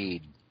the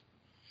lead.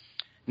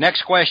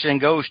 Next question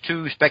goes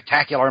to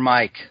Spectacular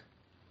Mike.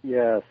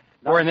 Yes.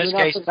 Or in this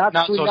case, not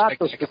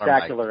so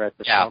spectacular at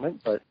this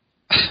moment, but...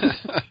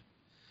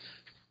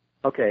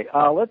 Okay,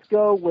 let's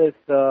go with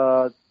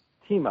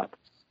Team Up.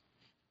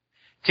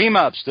 Team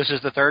Ups. This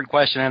is the third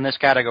question in this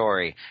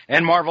category.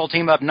 In Marvel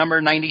Team Up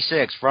number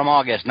 96 from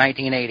August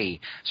 1980,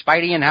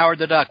 Spidey and Howard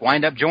the Duck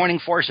wind up joining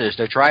forces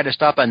to try to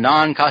stop a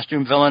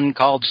non-costume villain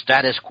called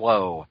Status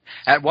Quo.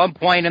 At one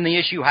point in the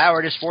issue,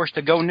 Howard is forced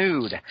to go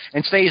nude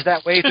and stays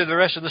that way through the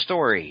rest of the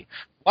story.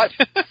 What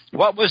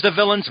was the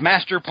villain's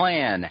master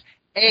plan?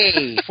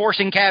 A,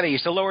 forcing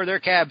cabbies to lower their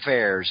cab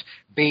fares.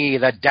 B,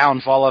 the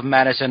downfall of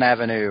Madison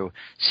Avenue.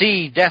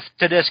 C, death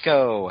to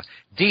disco.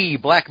 D,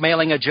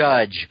 blackmailing a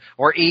judge.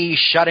 Or E,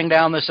 shutting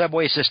down the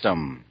subway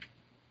system.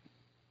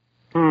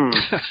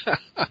 Let's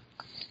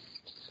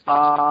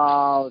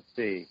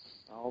see.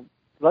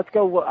 Let's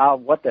go,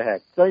 what the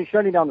heck? So you're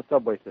shutting down the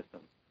subway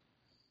system.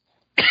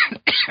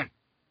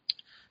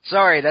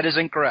 Sorry, that is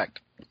incorrect.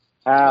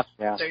 Yeah.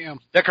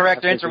 Damn. The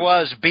correct answer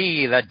was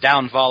B, the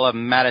downfall of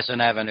Madison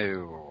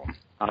Avenue.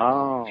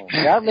 Oh,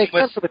 that makes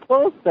sense for the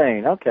clothes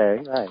thing. Okay,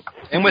 right.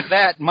 And with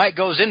that, Mike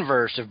goes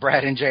inverse of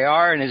Brad and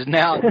JR and is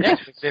now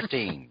next with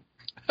 15.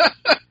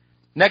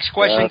 Next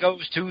question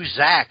goes to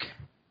Zach.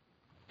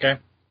 Okay.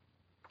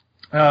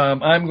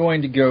 I'm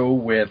going to go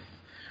with...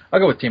 I'll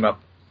go with Team Up.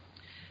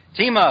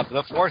 Team Up,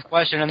 the fourth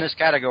question in this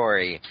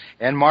category.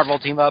 In Marvel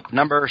Team Up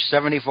number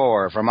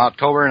 74 from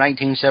October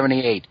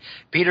 1978,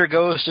 Peter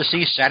goes to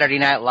see Saturday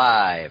Night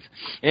Live.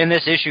 In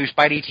this issue,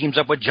 Spidey teams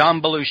up with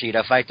John Belushi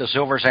to fight the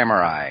Silver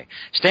Samurai.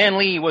 Stan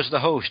Lee was the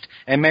host,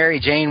 and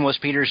Mary Jane was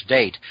Peter's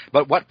date.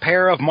 But what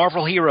pair of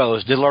Marvel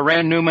heroes did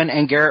Lorraine Newman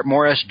and Garrett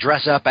Morris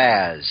dress up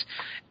as?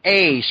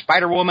 A,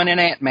 Spider-Woman and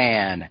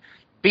Ant-Man.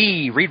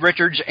 B, Reed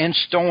Richards and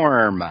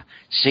Storm.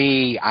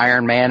 C,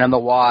 Iron Man and the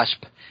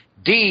Wasp.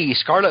 D,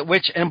 Scarlet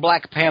Witch and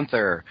Black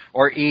Panther.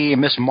 Or E,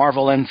 Miss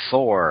Marvel and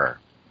Thor.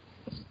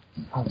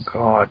 Oh,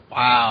 God.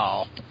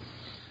 Wow.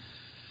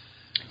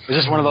 Is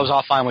this one of those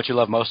I'll find what you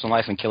love most in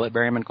life and kill it,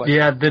 Berryman questions?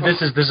 Yeah,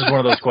 this is one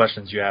of those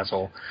questions, you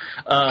asshole.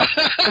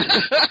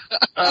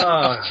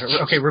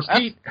 Okay,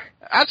 repeat.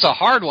 That's a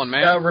hard one,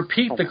 man.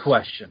 Repeat the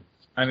question.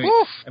 I mean,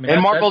 in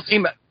Marvel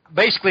Team,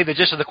 basically the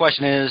gist of the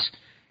question is,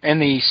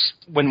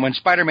 when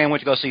Spider-Man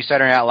went to go see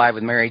Saturday Night Live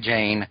with Mary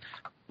Jane,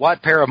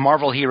 what pair of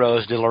Marvel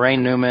heroes did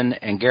Lorraine Newman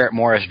and Garrett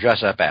Morris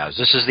dress up as?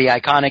 This is the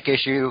iconic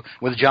issue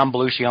with John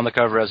Belushi on the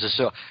cover as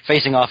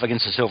facing off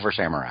against the Silver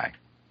Samurai.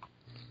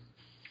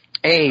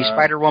 A,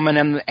 Spider-Woman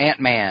and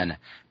Ant-Man.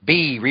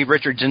 B, Reed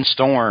Richards and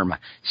Storm.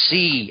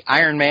 C,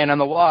 Iron Man and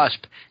the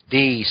Wasp.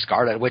 D,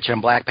 Scarlet Witch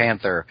and Black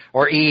Panther.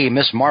 Or E,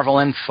 Miss Marvel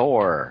and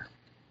Thor.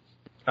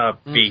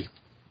 B.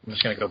 I'm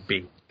just going to go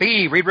B.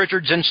 B, Reed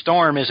Richards and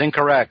Storm is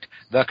incorrect.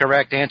 The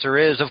correct answer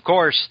is, of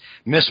course,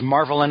 Miss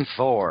Marvel and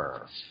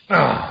Thor.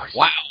 Oh,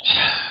 wow.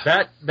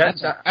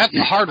 That's a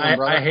hard one,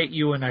 brother. I hate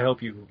you, and I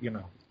hope you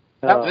know.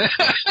 That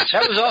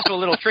was also a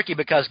little tricky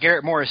because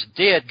Garrett Morris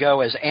did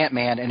go as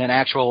Ant-Man in an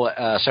actual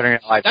Saturday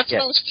Night Live. That's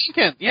what I was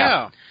thinking,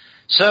 yeah.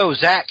 So,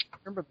 Zach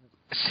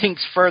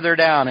sinks further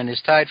down and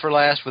is tied for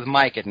last with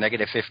Mike at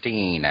negative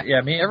 15. Yeah,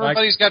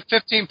 everybody's got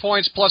 15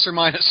 points, plus or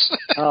minus.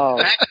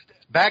 Oh.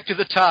 Back to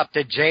the top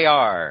to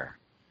JR.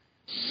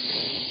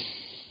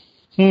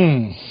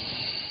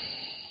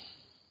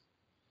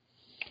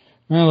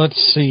 Well, let's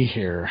see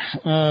here.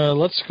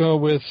 Let's go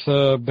with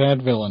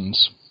Bad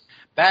Villains.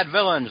 Bad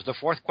Villains, the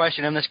fourth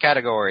question in this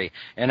category.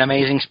 In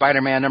Amazing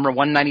Spider-Man number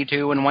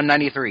 192 and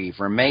 193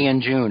 for May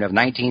and June of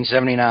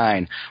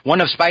 1979.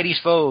 One of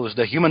Spidey's foes,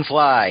 the Human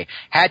Fly,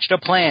 hatched a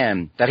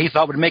plan that he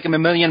thought would make him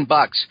 $1 million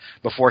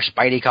before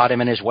Spidey caught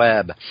him in his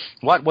web.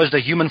 What was the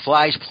Human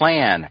Fly's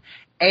plan?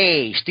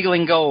 A,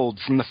 stealing gold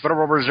from the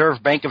Federal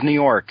Reserve Bank of New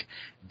York.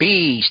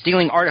 B,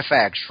 stealing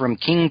artifacts from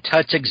King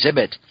Tut's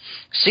exhibit.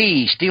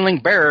 C, stealing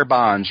bearer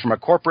bonds from a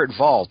corporate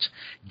vault.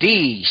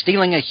 D,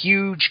 stealing a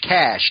huge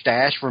cash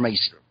stash from a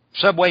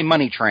subway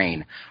money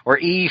train. Or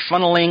E,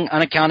 funneling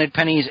unaccounted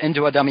pennies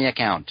into a dummy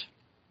account.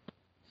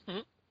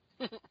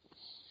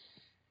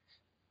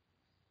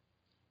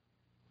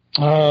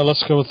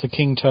 Let's go with the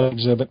King Tut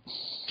exhibit.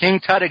 King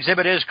Tut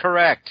exhibit is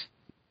correct.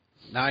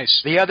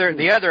 Nice. The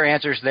other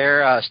answers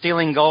there,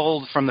 stealing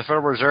gold from the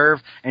Federal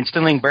Reserve and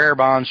stealing bearer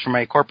bonds from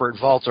a corporate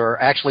vault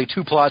are actually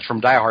two plots from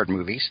Die Hard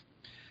movies.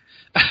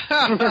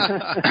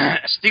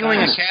 Stealing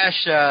a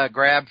cash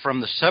grab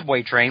from the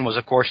subway train was,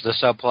 of course, the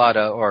subplot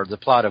or the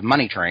plot of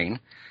Money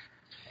Train.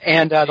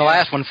 And the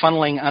last one,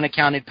 funneling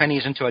unaccounted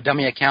pennies into a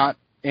dummy account.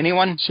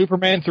 Anyone?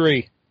 Superman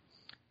 3.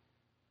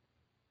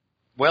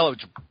 Well,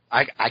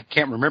 I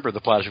can't remember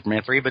the plot of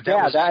Superman 3, but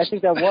I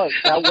think that was.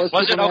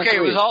 Was it? Superman Okay, 3.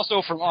 it was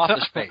also from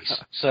Office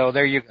Space. So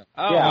there you go.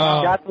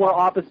 Yeah, that's where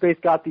Office Space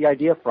got the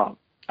idea from.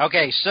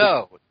 Okay,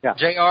 so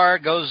JR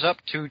goes up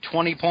to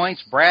 20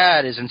 points.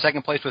 Brad is in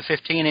second place with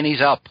 15, and he's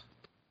up.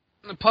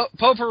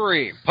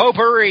 Potpourri.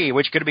 Potpourri,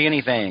 which could be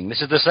anything.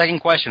 This is the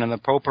second question in the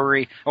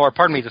Potpourri,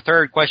 the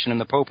third question in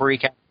the Potpourri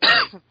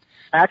category.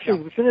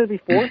 Actually, shouldn't it be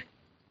fourth?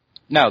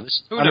 No,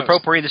 Who under knows?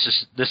 Potpourri, this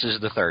is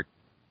the third.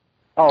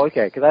 Oh,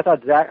 okay. Because I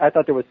thought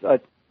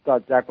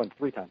Zach won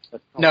 3 times.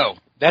 No,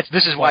 this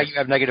is why you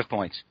have negative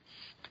points.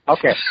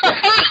 Okay.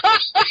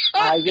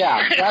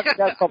 Yeah,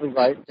 that's probably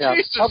right. Yeah.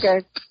 Jesus.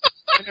 Okay.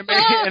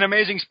 In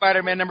Amazing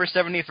Spider-Man number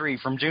 73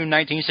 from June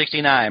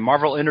 1969,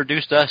 Marvel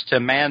introduced us to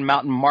Man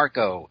Mountain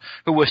Marco,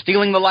 who was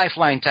stealing the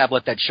Lifeline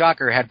tablet that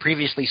Shocker had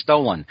previously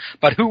stolen.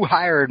 But who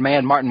hired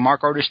Man Mountain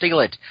Marco to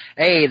steal it?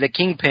 A, the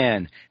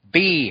Kingpin,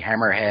 B,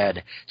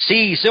 Hammerhead,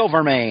 C,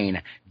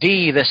 Silvermane,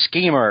 D, the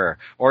Schemer,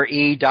 or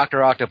E,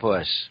 Dr.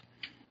 Octopus?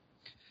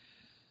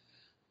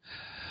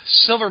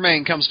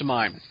 Silvermane comes to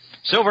mind.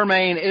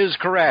 Silvermane is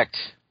correct.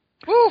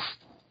 Woof.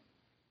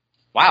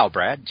 Wow,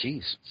 Brad.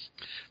 Jeez.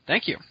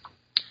 Thank you.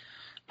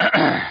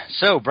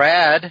 So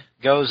Brad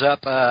goes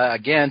up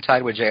again,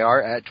 tied with JR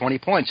at 20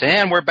 points.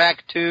 And we're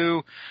back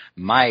to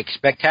Mike.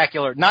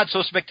 Spectacular. Not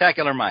so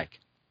spectacular, Mike.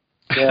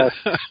 Yes.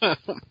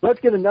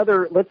 Let's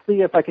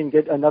see if I can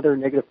get another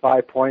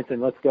 -5 points,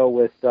 and let's go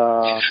with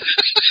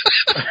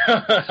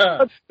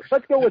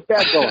let's go with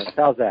Bad Villains.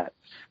 How's that?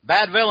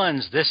 Bad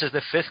Villains. This is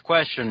the 5th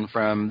question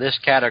from this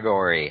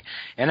category.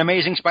 In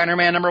Amazing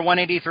Spider-Man number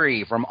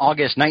 183 from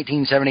August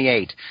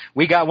 1978,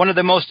 we got one of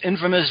the most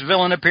infamous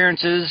villain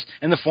appearances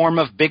in the form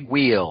of Big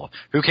Wheel,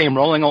 who came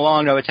rolling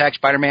along to attack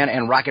Spider-Man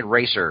and Rocket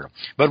Racer.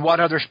 But what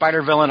other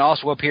Spider villain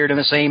also appeared in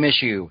the same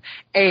issue?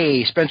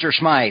 A, Spencer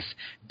Smythe,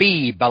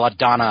 B,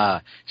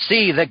 Belladonna,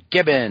 C, the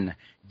Gibbon,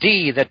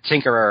 D, the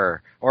Tinkerer,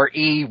 or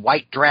E,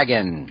 White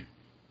Dragon?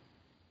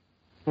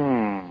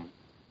 Oh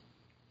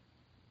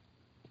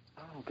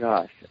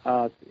gosh.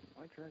 Let's see.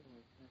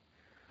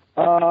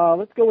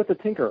 Let's go with the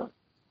Tinkerer.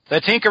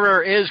 The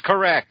Tinkerer is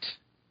correct.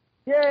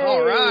 Yay!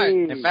 All right.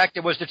 In fact,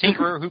 it was the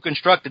Tinkerer who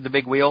constructed the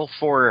Big Wheel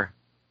for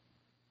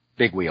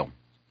Big Wheel.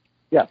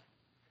 Yes.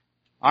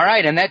 All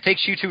right, and that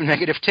takes you to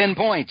 -10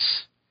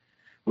 points.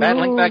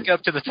 Battling back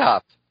up to the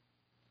top.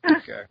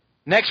 Okay.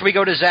 Next, we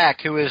go to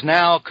Zach, who is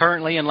now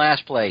currently in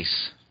last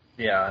place.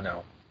 Yeah, I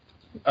know.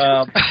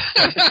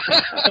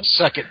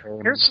 Suck it.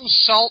 Here's some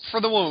salt for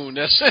the wound.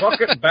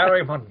 Fucking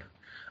Barry Munn.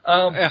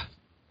 Yeah.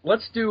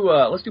 Let's do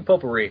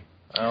Potpourri.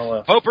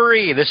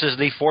 Potpourri. This is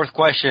the 4th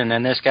question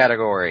in this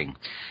category.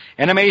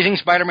 In Amazing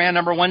Spider-Man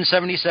number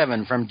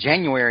 177 from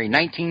January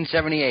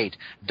 1978,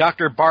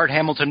 Dr. Bart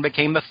Hamilton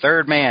became the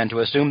 3rd man to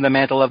assume the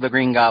mantle of the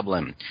Green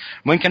Goblin.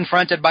 When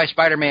confronted by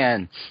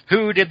Spider-Man,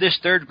 who did this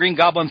 3rd Green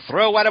Goblin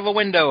throw out of a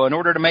window in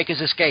order to make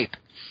his escape?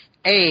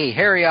 A,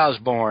 Harry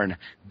Osborn,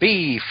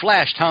 B,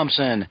 Flash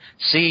Thompson,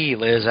 C,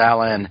 Liz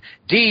Allen,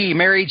 D,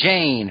 Mary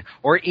Jane,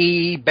 or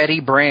E, Betty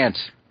Brant?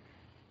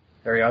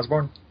 Harry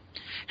Osborn?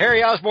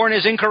 Harry Osborn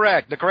is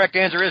incorrect. The correct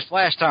answer is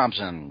Flash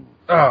Thompson.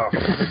 Oh.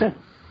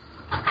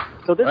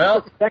 So this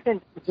is the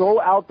second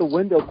throw out the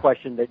window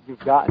question that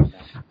you've gotten.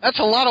 That's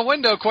a lot of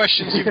window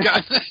questions you've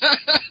got.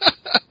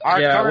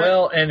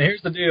 Well, and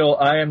here's the deal.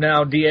 I am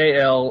now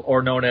DAL,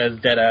 or known as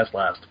Dead Ass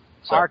Last.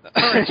 So. Our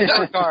current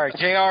scorecard,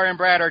 JR and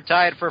Brad are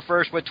tied for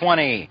first with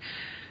 20.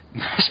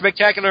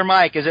 Spectacular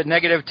Mike is at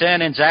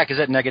 -10, and Zach is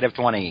at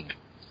 -20.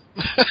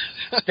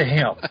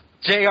 Damn.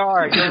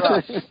 JR, you're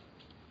up.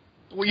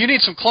 Well, you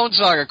need some Clone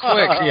Saga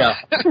quick. Yeah.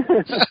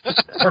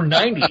 For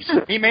 90s.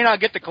 He may not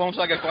get the Clone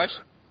Saga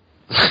question.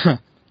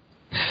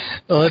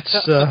 Let's.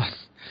 I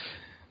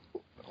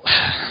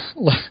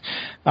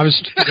was.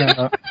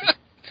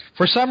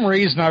 For some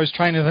reason, I was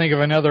trying to think of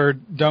another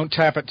 "don't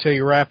tap it till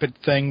you wrap it"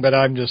 thing, but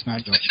I'm just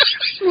not going.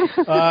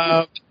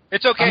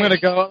 It's okay. I'm going to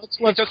go.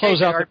 Let's okay,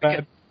 close out JR, the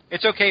bad.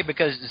 It's okay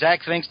because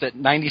Zach thinks that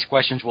 90s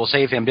questions will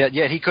save him,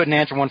 yet he couldn't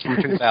answer one from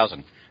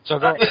 2000. So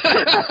go.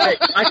 Hey,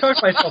 I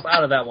talked myself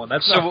out of that one.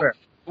 That's not fair.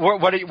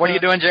 What are you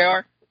doing,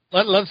 JR?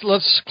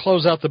 Let's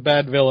close out the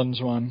bad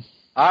villains one.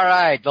 All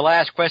right, the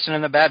last question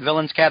in the Bad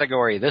Villains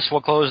category. This will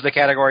close the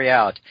category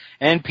out.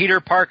 And Peter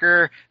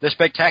Parker, the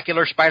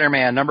Spectacular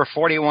Spider-Man, number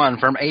 41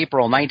 from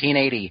April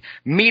 1980.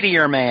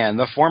 Meteor Man,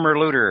 the former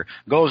looter,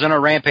 goes on a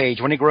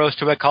rampage when he grows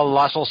to a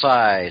colossal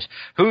size.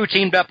 Who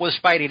teamed up with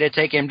Spidey to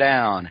take him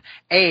down?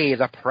 A,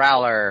 the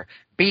Prowler.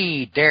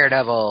 B,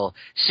 Daredevil.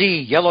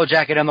 C, Yellow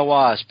Jacket and the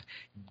Wasp.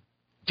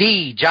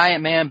 D,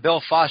 Giant Man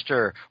Bill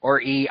Foster. Or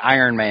E,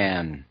 Iron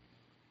Man.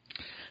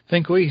 I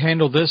think we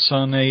handled this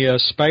on a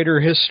Spider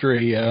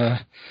History,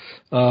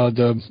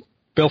 the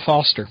Bill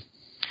Foster.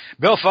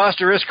 Bill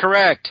Foster is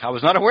correct. I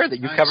was not aware that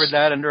you covered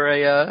that under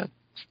a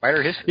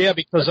Spider History. Yeah,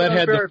 because that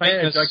had the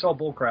famous... I call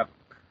bullcrap.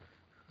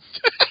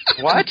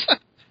 What?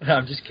 No,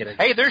 I'm just kidding.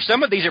 Hey, there's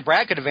some of these that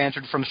Brad could have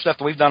answered from stuff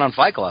that we've done on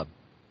Fight Club.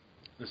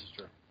 This is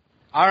true.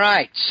 All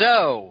right,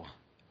 so...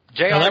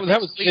 JR, that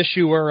was the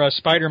issue where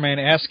Spider-Man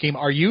asked him,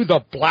 "Are you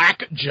the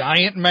Black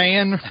Giant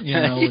Man?" You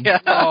know. Yeah.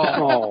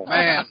 Oh,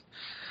 man.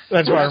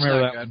 That's why I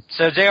remember that one.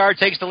 So JR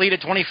takes the lead at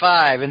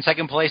 25. In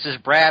second place is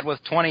Brad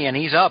with 20, and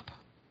he's up.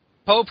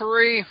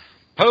 Potpourri.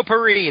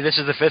 Potpourri. This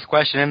is the 5th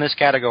question in this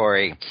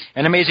category.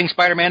 An Amazing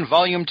Spider-Man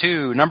Volume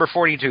 2, number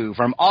 42,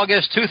 from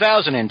August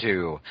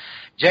 2002.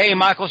 J.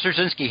 Michael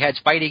Straczynski had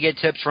Spidey get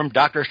tips from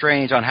Doctor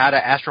Strange on how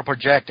to astral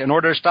project in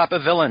order to stop a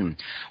villain.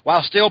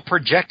 While still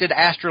projected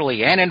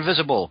astrally and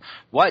invisible,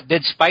 what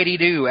did Spidey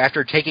do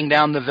after taking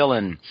down the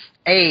villain?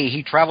 A.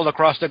 He traveled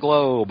across the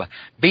globe.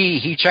 B.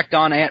 He checked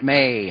on Aunt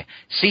May.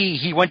 C.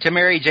 He went to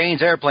Mary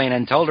Jane's airplane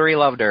and told her he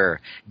loved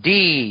her.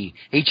 D.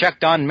 He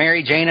checked on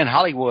Mary Jane in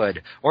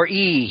Hollywood. Or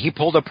E. He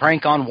pulled a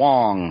prank on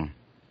Wong.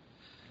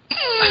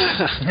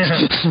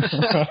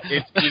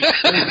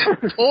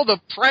 Pulled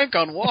a prank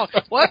on Wong.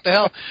 What the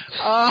hell?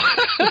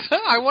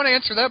 I want to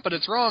answer that, but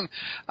it's wrong.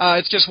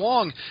 It's just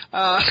Wong.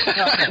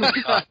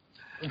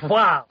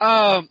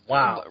 Wow.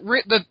 Wow.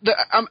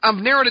 I've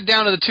narrowed it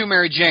down to the two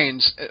Mary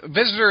Janes.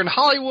 Visited her in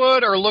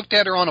Hollywood or looked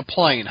at her on a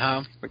plane,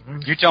 huh?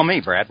 You tell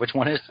me, Brad. Which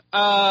one is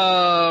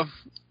it?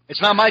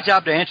 It's not my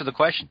job to answer the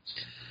questions.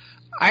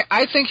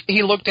 I think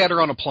he looked at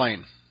her on a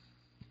plane.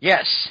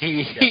 Yes.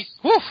 He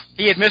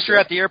had missed her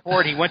at the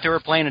airport. He went to her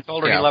plane and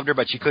told her he loved her,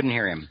 but she couldn't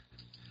hear him.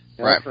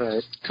 That's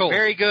right. Cool.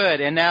 Very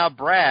good. And now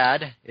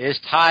Brad is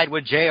tied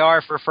with JR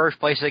for first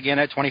place again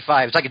at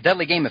 25. It's like a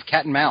deadly game of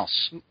cat and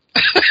mouse.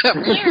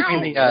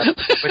 between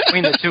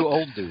the two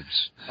old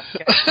dudes.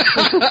 Okay.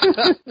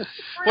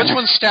 Which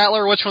one's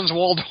Statler? Which one's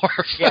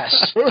Waldorf?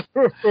 Yes.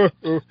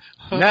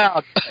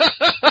 Now,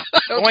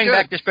 going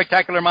back to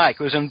Spectacular Mike,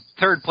 who's in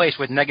third place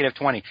with negative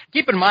 20.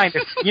 Keep in mind,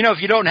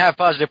 if you don't have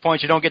positive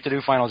points, you don't get to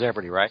do Final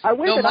Jeopardy, right?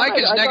 Mike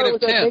is negative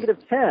 10. Negative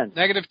 10.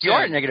 Negative 10. You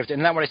are negative 10.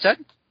 Isn't that what I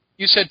said?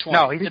 You said 20.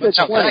 No, he said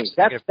 20.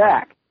 That's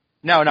back.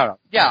 No.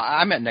 Yeah,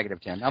 I meant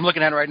negative 10. I'm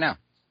looking at it right now.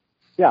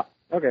 Yeah,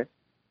 okay.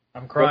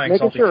 I'm crying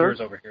salty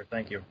tears over here.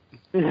 Thank you.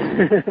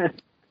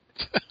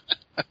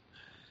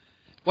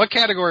 What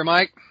category,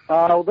 Mike?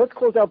 Let's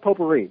close out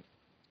Potpourri.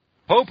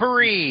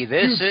 Potpourri.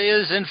 This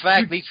is, in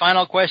fact, the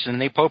final question in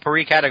the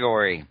Potpourri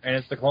category. And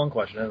it's the clone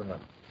question, isn't it?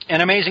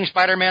 An Amazing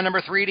Spider-Man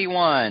number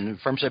 381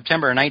 from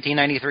September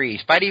 1993.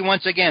 Spidey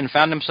once again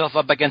found himself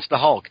up against the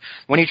Hulk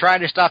when he tried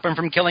to stop him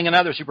from killing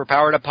another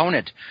superpowered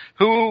opponent.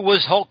 Who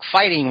was Hulk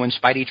fighting when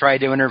Spidey tried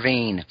to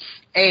intervene?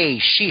 A.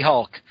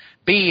 She-Hulk.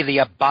 B. The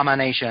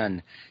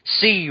Abomination.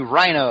 C.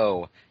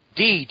 Rhino.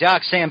 D.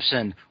 Doc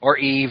Samson. Or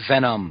E.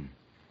 Venom.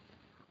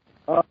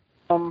 Let's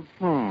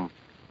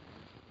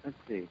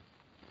see.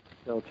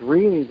 So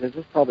this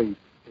is probably,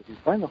 if you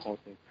find the whole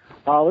thing.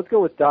 Let's go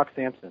with Doc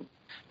Samson.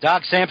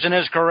 Doc Samson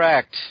is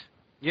correct.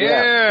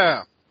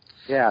 Yeah.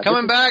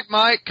 Coming back,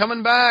 Mike.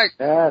 Coming back.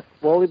 Yeah,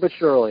 slowly but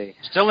surely.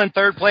 Still in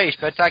third place.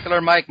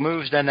 Spectacular Mike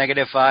moves to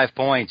negative 5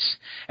 points.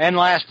 And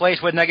last place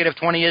with negative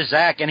 20 is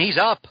Zach, and he's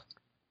up.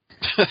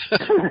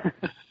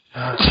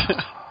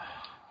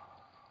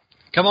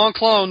 Come on,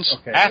 clones.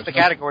 Okay, Half the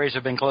categories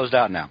have been closed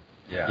out now.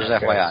 Yeah. Just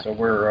okay, FYI. So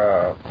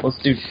we're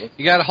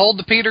You got to hold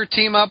the Peter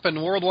team up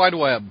in World Wide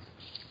Web.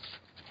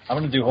 I'm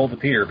going to do Hold the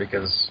Peter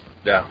because,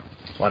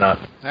 why not?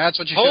 That's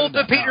what you Hold should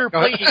the Peter,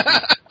 please.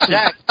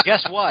 Zach,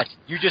 guess what?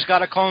 You just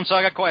got a Clone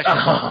Saga question.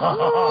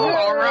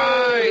 All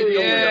right.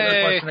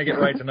 Another question I get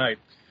right tonight.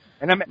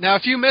 Now,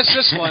 if you miss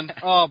this one,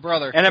 oh,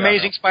 brother. An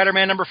Amazing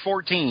Spider-Man number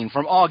 14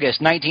 from August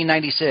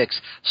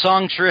 1996.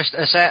 Songstress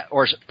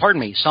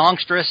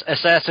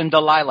assassin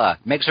Delilah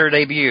makes her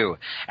debut.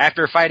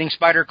 After fighting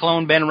Spider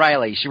clone Ben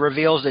Reilly, she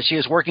reveals that she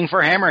is working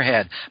for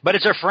Hammerhead. But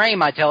it's a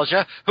frame, I tells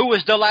you. Who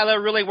is Delilah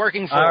really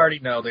working for? I already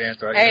know the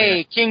answer.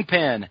 A.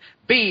 Kingpin.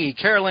 B.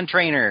 Carolyn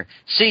Trainer.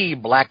 C.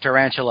 Black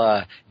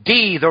Tarantula.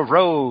 D. The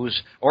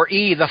Rose. Or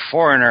E. The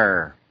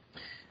Foreigner.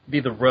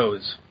 Be the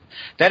Rose.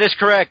 That is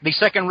correct. The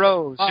second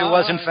Rose, who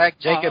was in fact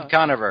Jacob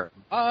Conover.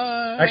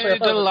 Actually,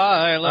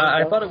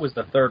 I thought it was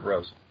the third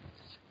Rose.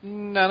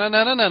 No.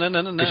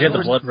 Because you had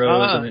the Blood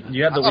Rose, and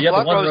you had the one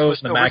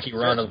Rose in the Mackey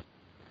run of.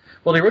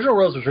 Well, the original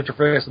Rose was Richard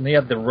Frisk, and they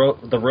had the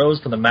Rose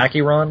from the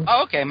Mackey run.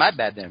 Oh, okay, my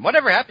bad then.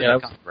 Whatever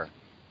happened to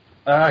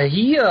Conover?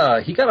 He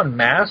got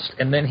unmasked,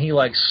 and then he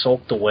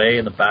sulked away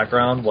in the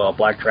background while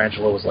Black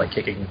Tarantula was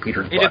kicking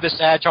Peter's butt. He did the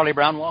sad Charlie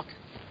Brown walk?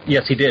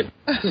 Yes, he did.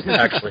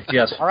 Actually,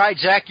 yes. All right,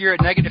 Zach, you're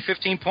at negative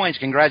 15 points.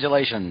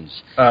 Congratulations.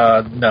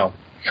 No.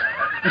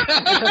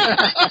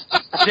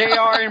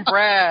 JR and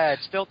Brad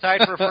still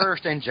tied for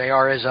first, and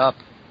JR is up.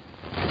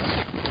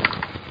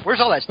 Where's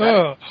all that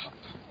static?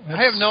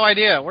 I have no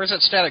idea. Where's that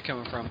static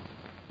coming from?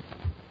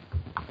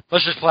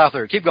 Let's just plow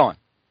through. Keep going.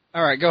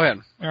 All right, go ahead.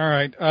 All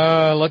right,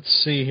 let's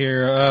see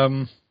here.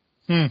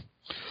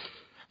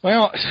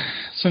 Well,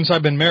 since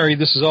I've been married,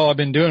 this is all I've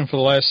been doing for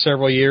the last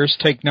several years.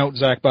 Take note,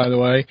 Zach, by the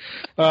way.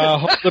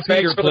 Hold the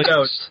Peter,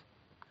 please.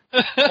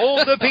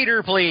 Hold the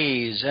Peter,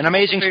 please. An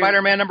Amazing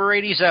Spider-Man number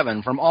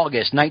 87 from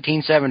August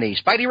 1970.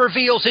 Spidey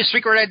reveals his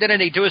secret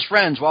identity to his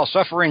friends while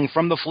suffering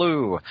from the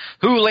flu.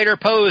 Who later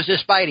posed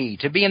as Spidey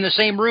to be in the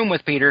same room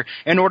with Peter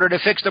in order to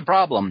fix the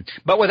problem,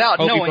 but without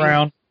knowing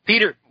Brown.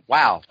 Peter.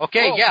 Wow.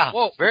 Okay.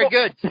 Very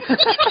good.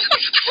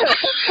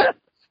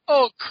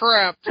 Oh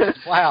crap!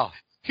 Wow.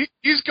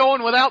 He's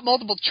going without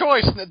multiple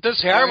choice at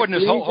this point. I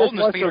wouldn't have holding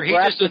this, Peter. He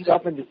just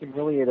up and just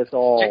humiliate us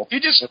all. He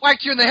just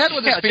whacked you in the head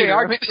with his Peter.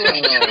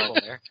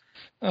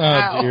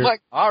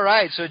 All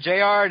right, so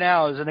JR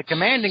now is in a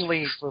commanding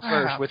lead for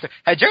first.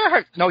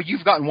 JR, no,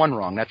 you've gotten one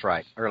wrong. That's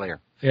right, earlier.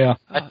 Yeah.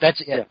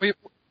 That's it.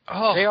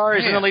 Oh, JR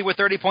is in the lead with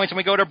 30 points, and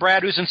we go to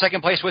Brad, who's in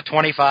second place with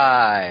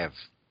 25.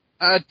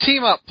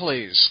 Team up,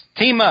 please.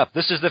 Team up.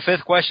 This is the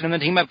fifth question in the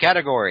team up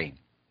category.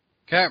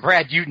 Okay.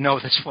 Brad, you know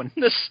this one.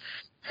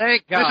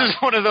 Thank God. This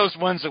is one of those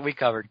ones that we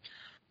covered.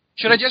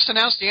 Should I just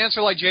announce the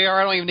answer like JR?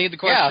 I don't even need the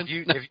question.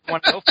 Yeah, if you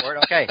want to go for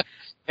it. Okay.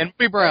 And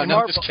Brown. No,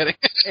 I'm just kidding.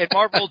 In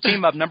Marvel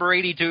Team Up number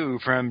 82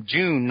 from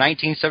June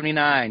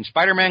 1979,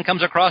 Spider-Man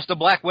comes across the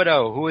Black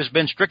Widow, who has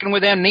been stricken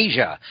with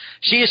amnesia.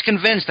 She is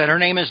convinced that her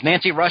name is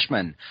Nancy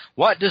Rushman.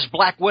 What does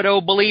Black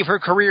Widow believe her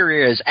career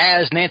is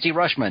as Nancy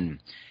Rushman?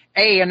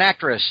 A, an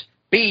actress.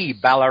 B,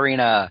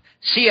 ballerina.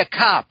 C, a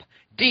cop.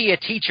 D, a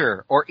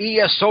teacher. Or E,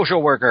 a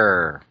social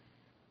worker.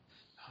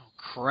 Oh,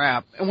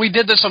 crap. And we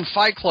did this on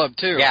Fight Club,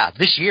 too. Yeah,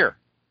 this year.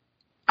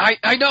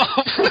 I know.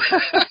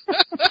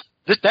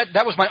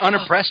 That was my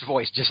unimpressed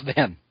voice just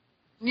then.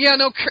 Yeah,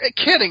 no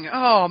kidding.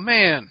 Oh,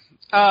 man.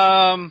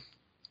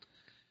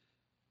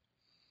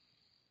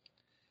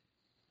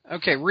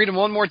 Okay, read them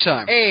one more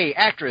time. A,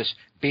 actress.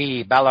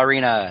 B,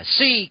 ballerina.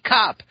 C,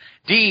 cop.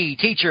 D,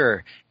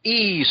 teacher.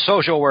 E,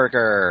 social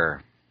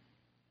worker.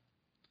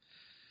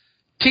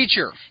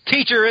 Teacher.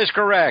 Teacher is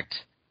correct.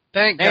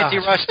 Thank Nancy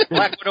God. Rushman.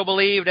 Black Widow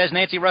believed as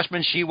Nancy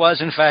Rushman she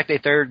was, in fact, a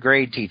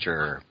third-grade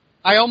teacher.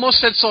 I almost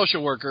said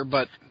social worker,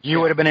 but... You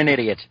would have been an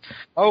idiot.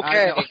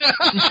 Okay.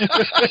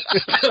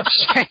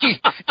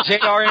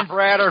 JR and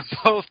Brad are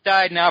both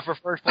tied now for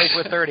first place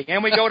with 30.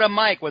 And we go to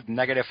Mike with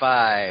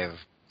 -5.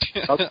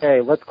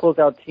 Okay, let's close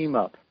out Team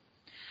Up.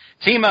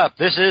 Team Up,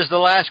 this is the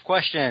last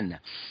question.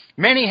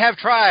 Many have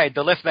tried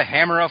to lift the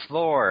hammer of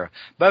Thor,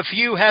 but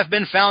few have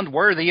been found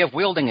worthy of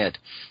wielding it.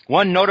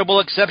 One notable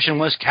exception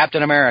was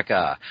Captain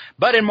America.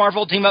 But in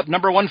Marvel Team Up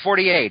number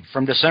 148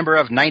 from December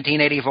of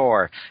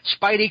 1984,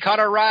 Spidey caught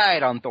a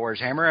ride on Thor's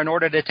hammer in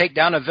order to take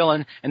down a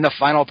villain in the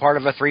final part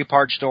of a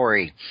 3-part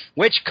story.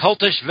 Which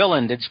cultish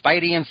villain did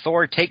Spidey and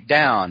Thor take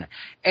down?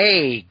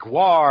 A,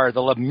 Gwar,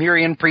 the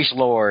Lemurian priest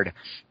lord.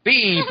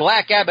 B,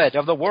 Black Abbot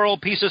of the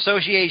World Peace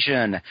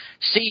Association.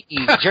 C,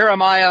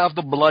 Jeremiah of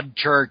the Blood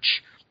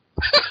Church.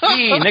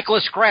 E,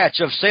 Nicholas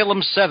Scratch of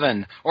Salem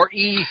 7, or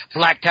E,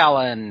 Black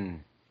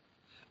Talon.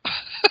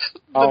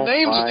 The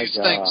names of these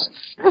things.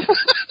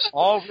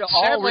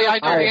 Sadly, I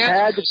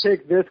had to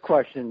pick this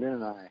question,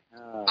 didn't I?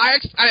 I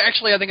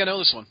think I know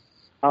this one.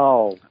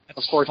 Oh,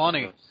 That's of course.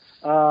 funny.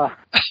 Oh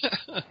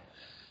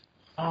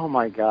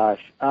my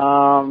gosh.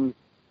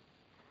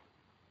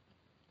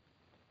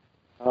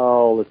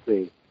 Let's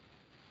see.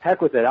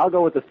 Heck with it. I'll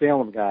go with the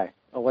Salem guy.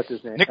 Oh, what's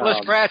his name? Nicholas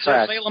Scratch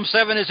of Salem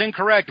 7 is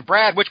incorrect.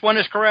 Brad, which one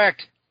is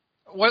correct?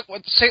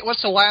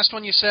 What's the last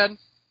one you said?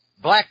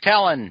 Black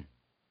Talon.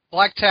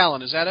 Black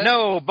Talon, is that it?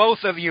 No,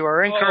 both of you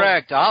are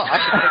incorrect. I'm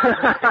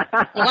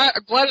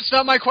glad it's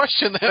not my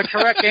question then. The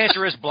correct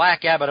answer is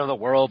Black Abbot of the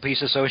World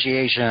Peace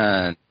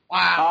Association.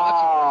 Wow.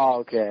 Oh,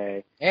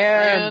 okay.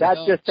 And that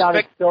just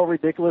sounded so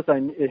ridiculous,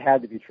 it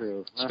had to be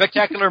true.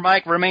 Spectacular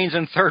Mike remains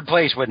in third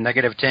place with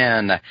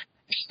 -10.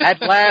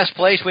 At last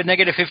place with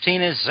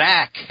 -15 is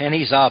Zach, and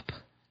he's up.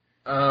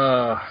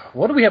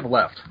 What do we have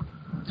left?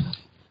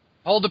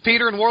 Hold the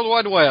Peter and World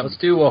Wide Web. Let's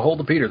do Hold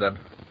the Peter then.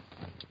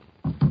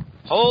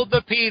 Hold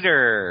the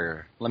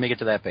Peter. Let me get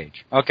to that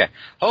page. Okay.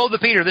 Hold the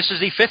Peter. This is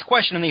the fifth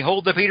question in the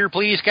Hold the Peter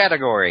Please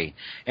category.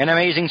 An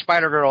Amazing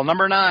Spider-Girl,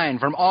 number 9,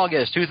 from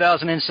August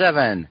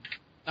 2007.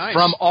 Nice.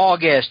 From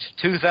August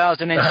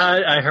 2007.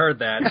 I heard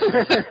that.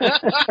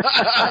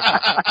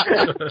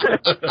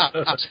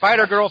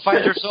 Spider-Girl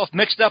finds herself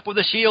mixed up with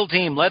the S.H.I.E.L.D.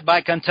 team led by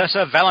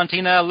Contessa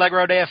Valentina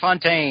Allegro de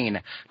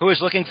Fontaine, who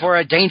is looking for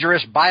a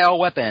dangerous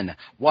bioweapon.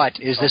 What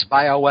is this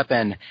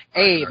bioweapon?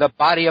 A, the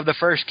body of the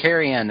first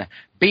Carrion.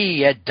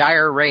 B, a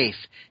dire wraith.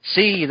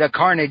 C, the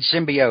Carnage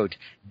symbiote.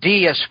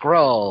 D, a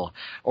Skrull.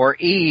 Or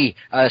E,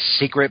 a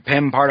secret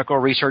PIM particle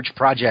research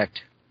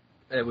project.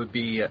 It would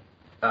be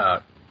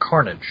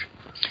Carnage.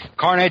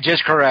 Carnage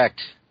is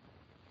correct.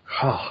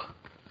 Oh.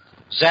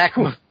 Zach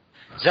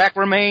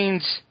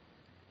remains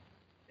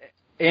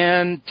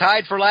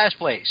tied for last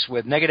place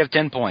with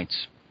 -10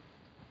 points.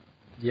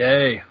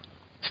 Yay.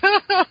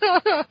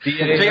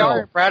 JR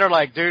and Brad are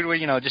like, dude,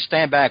 just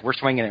stand back. We're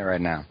swinging it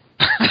right now.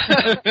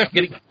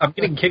 I'm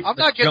getting kicked. I'm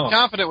not getting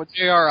confident with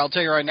JR, I'll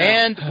tell you right now.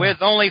 And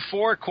with only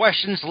 4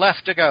 questions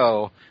left to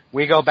go,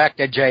 we go back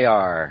to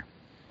JR.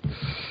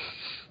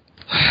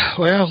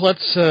 Well,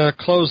 let's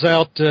close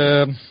out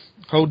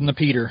Holding the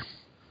Peter.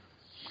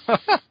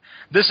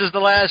 This is the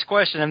last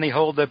question in the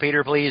Hold the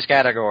Peter Please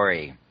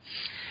category.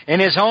 In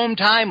his home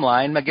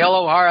timeline, Miguel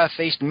O'Hara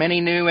faced many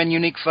new and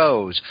unique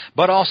foes,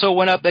 but also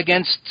went up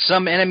against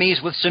some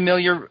enemies with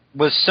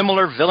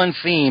similar villain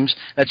themes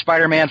that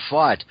Spider-Man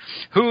fought.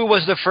 Who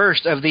was the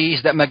first of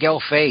these that Miguel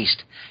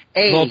faced?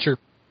 A. Vulture.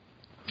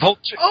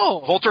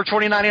 Oh, Vulture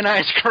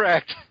 2099 is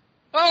correct.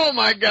 Oh,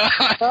 my God.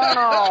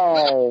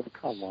 Oh,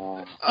 come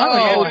on.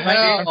 Oh,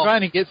 I'm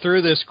trying to get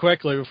through this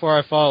quickly before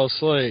I fall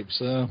asleep,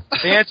 so.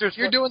 The answers,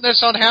 you're doing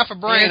this on half a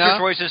brain, The answer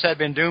choices had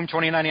been Doom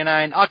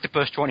 2099,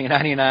 Octopus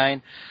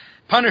 2099,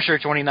 Punisher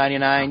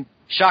 2099,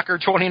 Shocker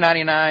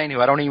 2099,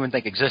 who I don't even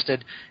think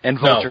existed, and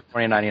Vulture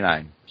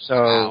 2099.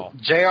 So,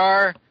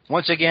 JR,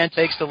 once again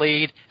takes the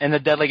lead in the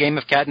deadly game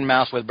of cat and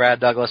mouse with Brad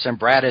Douglas, and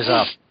Brad is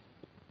up.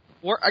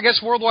 I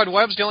guess World Wide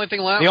Web's the only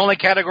thing left? The only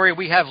category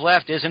we have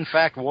left is, in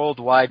fact, World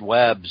Wide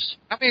Webs.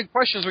 How many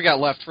questions we got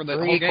left for the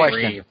whole game?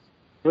 Questions.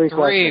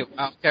 Three.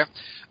 Okay.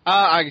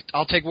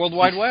 I'll take World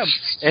Wide Web.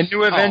 And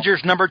New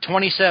Avengers number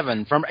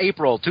 27 from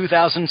April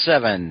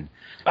 2007.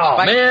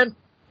 Man.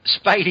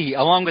 Spidey,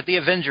 along with the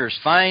Avengers,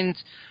 find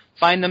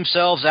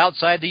themselves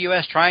outside the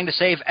U.S. trying to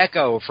save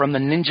Echo from the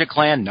ninja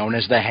clan known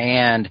as the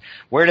Hand.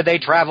 Where do they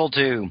travel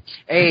to?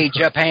 A,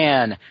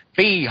 Japan.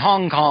 B,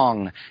 Hong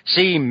Kong.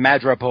 C,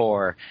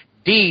 Madripoor.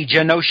 D,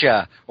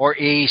 Genosha. Or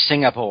E,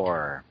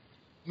 Singapore.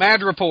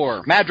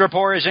 Madripoor.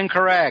 Madripoor is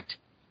incorrect.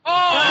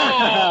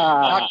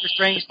 Oh! Doctor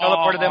Strange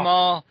teleported them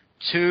all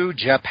to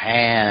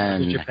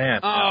Japan.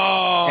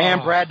 Oh!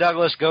 And Brad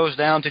Douglas goes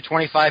down to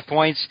 25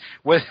 points,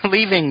 with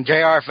leaving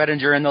J.R.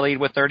 Fettinger in the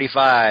lead with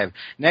 35.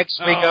 Next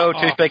we go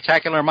to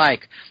Spectacular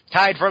Mike,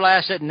 tied for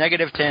last at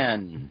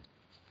 -10.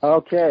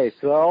 Okay,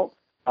 so,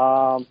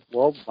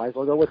 might as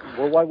well go with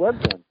World Wide Web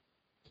then.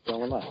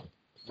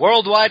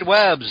 World Wide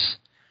Webs.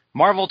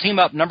 Marvel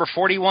Team-Up number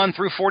 41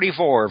 through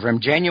 44 from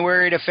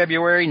January to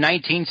February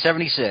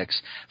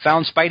 1976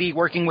 found Spidey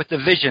working with the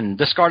Vision,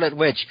 the Scarlet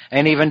Witch,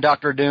 and even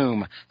Doctor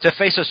Doom to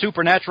face a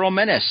supernatural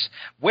menace.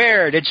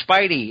 Where did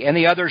Spidey and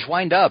the others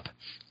wind up?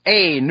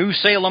 A, New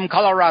Salem,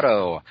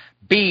 Colorado.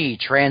 B,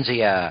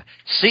 Transia.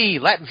 C,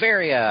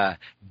 Latveria.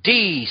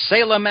 D,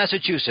 Salem,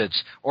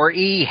 Massachusetts. Or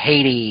E,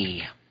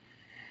 Haiti.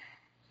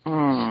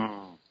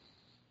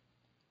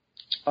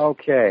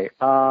 Okay,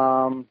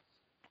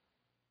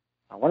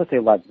 I want to say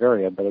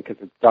Latveria, but because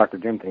it's Dr.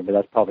 Doom thing, but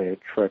that's probably a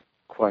trick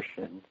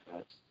question.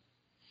 But,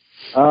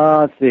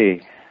 let's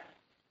see.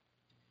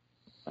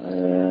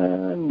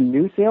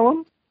 New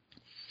Salem?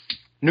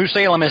 New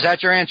Salem, is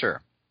that your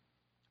answer?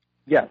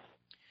 Yes.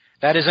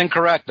 That is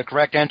incorrect. The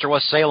correct answer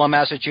was Salem,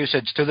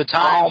 Massachusetts, to the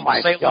time of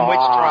the Salem witch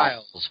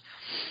trials.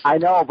 I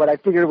know, but I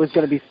figured it was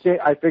going to be.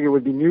 I figured it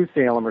would be New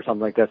Salem or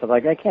something like that. So I'm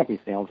like, that can't be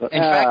Salem. So,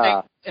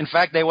 In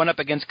fact, they went up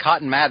against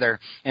Cotton Mather,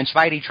 and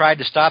Spidey tried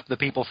to stop the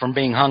people from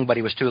being hung, but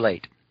he was too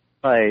late.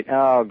 Right.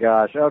 Oh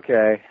gosh.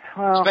 Okay.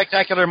 Well.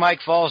 Spectacular Mike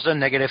falls to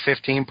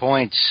 -15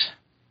 points.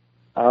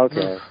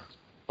 Okay.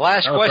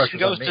 Last question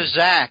goes to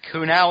Zach,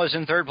 who now is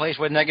in third place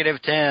with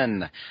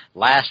 -10.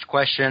 Last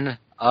question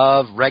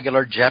of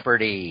regular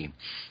Jeopardy.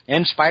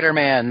 In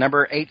Spider-Man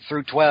number 8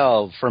 through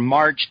 12, from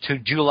March to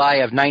July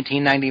of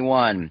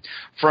 1991.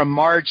 From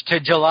March to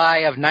July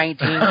of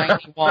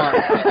 1991.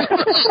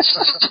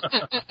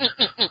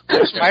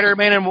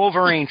 Spider-Man and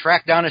Wolverine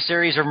track down a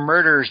series of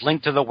murders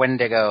linked to the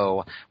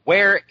Wendigo.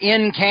 Where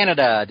in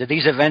Canada did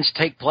these events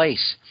take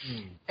place?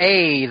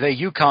 A, the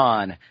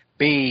Yukon.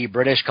 B,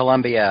 British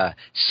Columbia.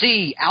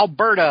 C,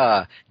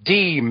 Alberta.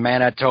 D,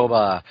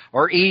 Manitoba.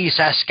 Or E,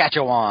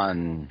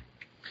 Saskatchewan.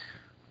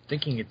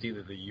 Thinking it's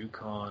either the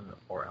Yukon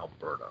or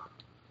Alberta.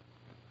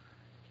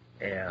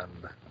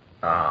 And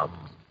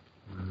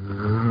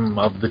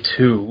of the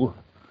two,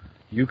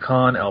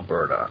 Yukon,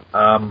 Alberta.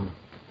 I'm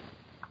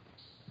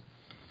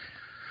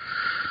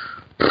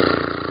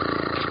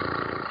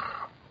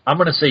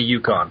going to say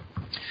Yukon.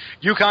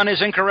 Yukon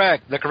is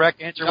incorrect. The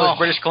correct answer was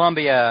British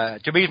Columbia.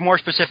 To be more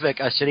specific,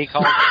 a city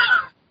called...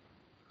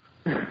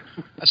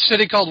 A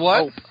city called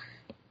what? Hope.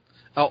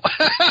 Oh.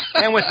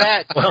 And with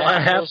that,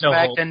 Zach goes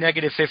back to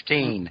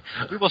 -15.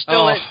 We will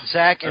still let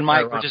Zach and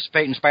Mike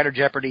participate in Spider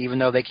Jeopardy, even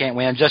though they can't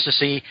win, just to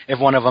see if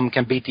one of them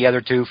can beat the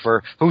other two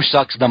for who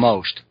sucks the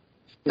most.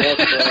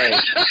 That's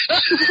right.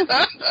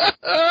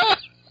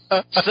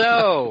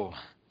 So,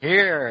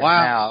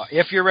 now,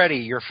 if you're ready,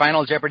 your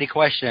final Jeopardy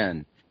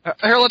question.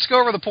 Here, let's go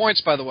over the points,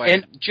 by the way.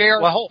 And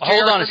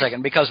hold on a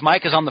second, because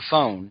Mike is on the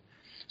phone,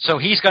 so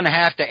he's going to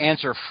have to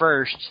answer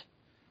first.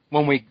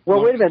 Wait a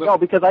minute. No,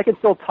 because I can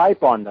still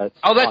type on the...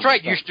 Oh, that's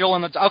right. You're still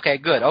in the... Okay,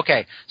 good.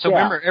 Okay. So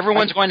remember,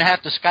 everyone's going to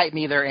have to Skype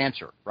me their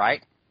answer,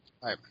 right?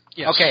 Right.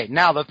 Yes. Okay,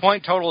 now the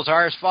point totals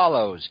are as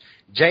follows.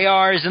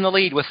 JR is in the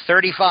lead with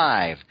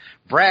 35.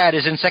 Brad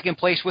is in second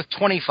place with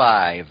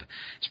 25.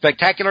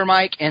 Spectacular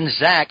Mike and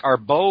Zach are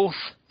both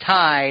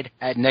tied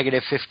at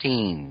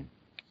 -15.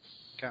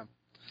 Okay.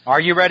 Are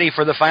you ready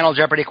for the final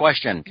Jeopardy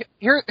question?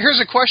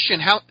 Here's a question.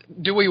 How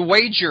do we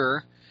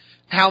wager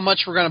how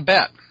much we're going to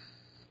bet?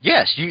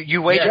 Yes,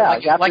 you wager.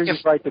 Yeah, after you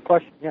write the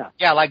question,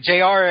 Yeah, like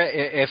JR,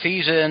 if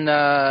he's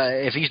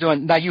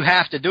doing, now you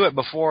have to do it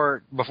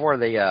before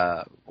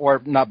the,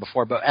 or not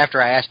before, but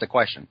after I ask the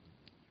question.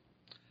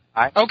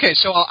 Right? Okay,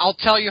 so I'll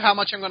tell you how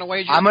much I'm going to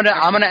wager. I'm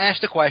gonna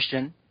ask the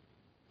question.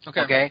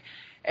 Okay.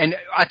 And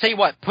I tell you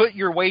what, put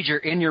your wager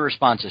in your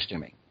responses to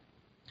me.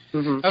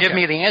 Mm-hmm. Give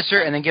me the answer,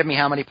 and then give me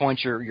how many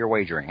points you're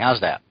wagering. How's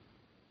that?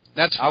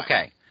 That's fine.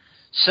 Okay.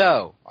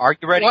 So, are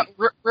you ready?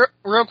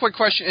 Real quick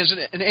question. Is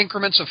it in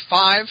increments of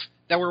 5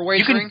 that we're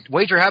wagering? You can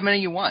wager how many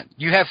you want.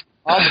 You have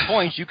all the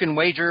points. You can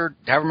wager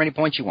however many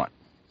points you want.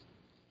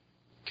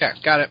 Okay,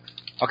 got it.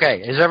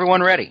 Okay, is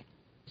everyone ready?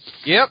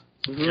 Yep.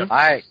 Mm-hmm. All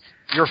right.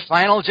 Your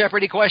final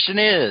Jeopardy question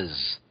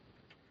is,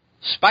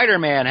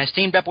 Spider-Man has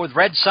teamed up with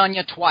Red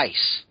Sonja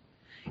twice.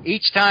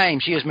 each time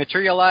she is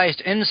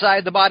materialized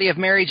inside the body of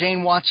Mary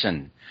Jane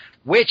Watson.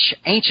 Which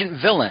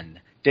ancient villain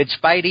did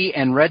Spidey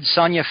and Red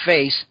Sonja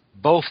face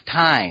both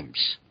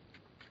times?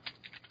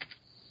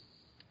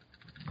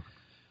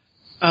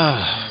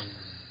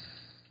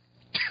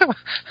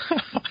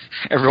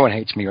 Everyone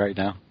hates me right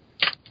now.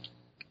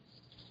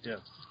 Yeah.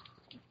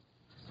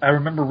 I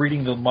remember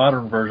reading the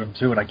modern version,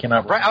 too, and I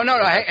cannot remember. Right. Oh, no.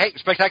 Hey,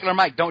 Spectacular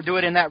Mike, don't do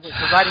it in that. We're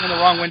writing in the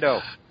wrong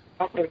window.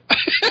 Okay.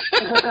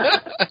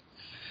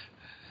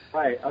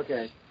 Right,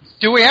 okay.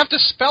 Do we have to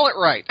spell it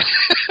right?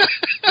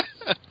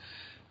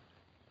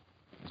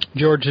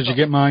 George, did you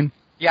get mine?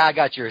 Yeah, I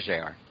got yours,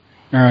 JR.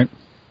 All right.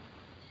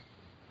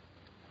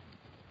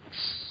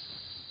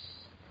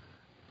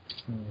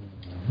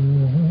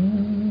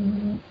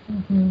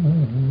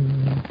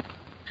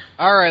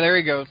 All right, there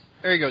you go.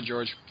 There you go,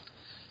 George.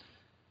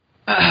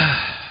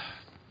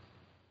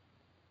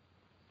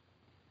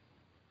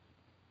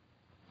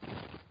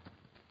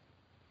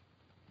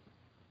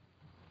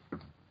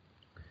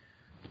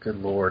 Good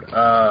Lord. Okay.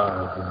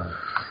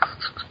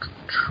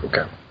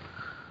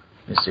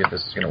 Let me see if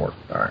this is going to work.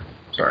 All right.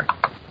 Sorry.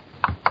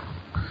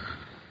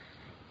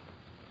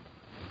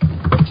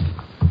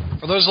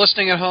 For those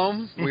listening at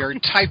home, we are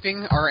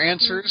typing our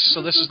answers,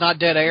 so this is not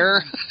dead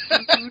air.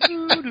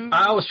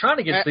 I was trying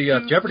to get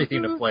the Jeopardy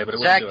theme to play, but it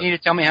wouldn't Zach, do it. you need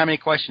to tell me how many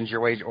questions you're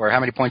wagering, or how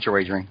many points you're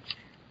wagering.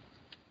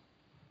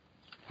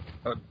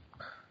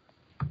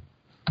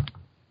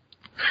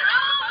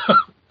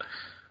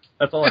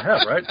 That's all I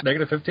have, right?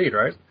 Negative 15,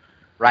 right?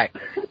 Right.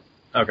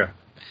 Okay.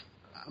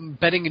 I'm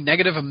betting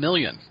negative $1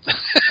 million.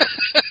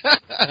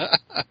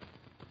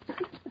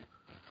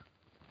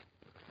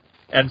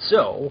 And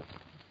so...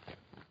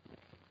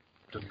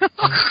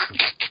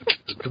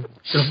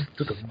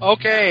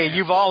 Okay,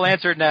 you've all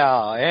answered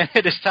now, and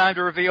it is time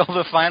to reveal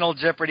the final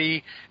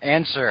Jeopardy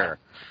answer.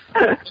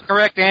 The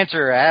correct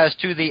answer as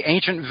to the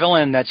ancient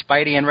villain that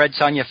Spidey and Red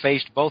Sonja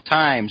faced both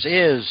times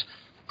is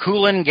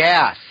Kulan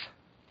Gath.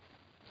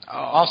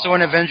 Also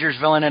an Avengers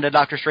villain and a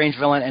Doctor Strange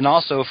villain, and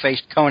also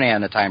faced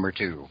Conan a time or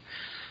two.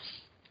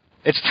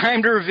 It's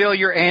time to reveal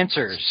your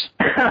answers.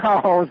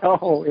 Oh,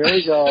 no. Here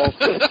we go.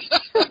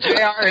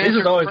 JR This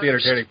is always the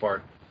entertaining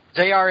part.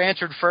 JR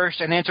answered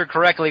first and answered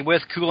correctly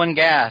with Kulan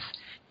Gath.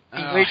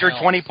 He wagered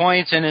hell. 20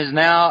 points and is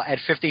now at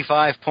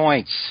 55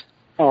 points.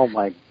 Oh,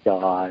 my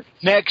God.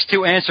 Next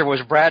to answer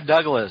was Brad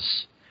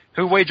Douglas,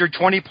 who wagered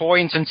 20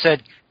 points and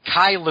said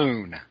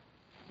Kylun.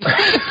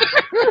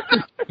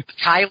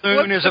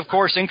 Kylun is, of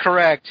course,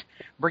 incorrect.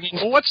 Bringing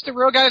Well, what's the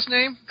real guy's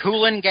name?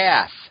 Kulan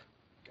Gath.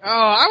 Oh,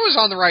 I was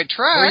on the right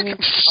track. I'm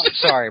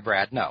sorry,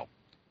 Brad, no.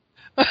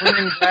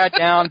 Bringing Brad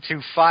down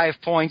to 5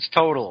 points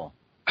total.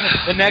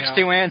 The next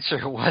to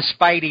answer was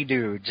Spidey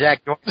Dude,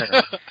 Jack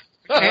Dorner,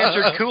 who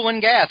answered Kulan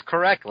Gath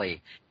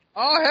correctly.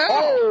 Oh,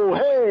 hell. Oh,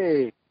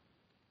 hey.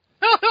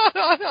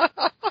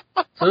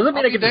 So does that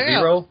mean I get to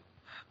Damn. 0?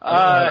 I don't know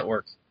how that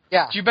works.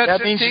 Yeah, Did you bet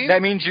that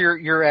 15? means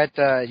you're at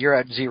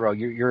 0.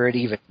 You're at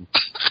even.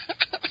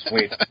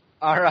 Sweet.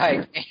 All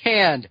right,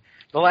 and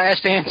the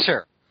last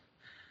answer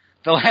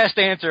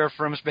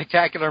from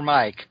Spectacular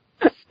Mike,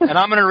 and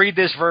I'm going to read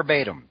this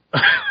verbatim.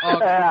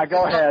 Yeah,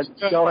 go ahead.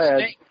 Go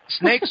ahead.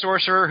 Snake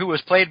Sorcerer, who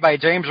was played by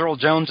James Earl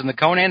Jones in the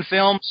Conan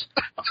films,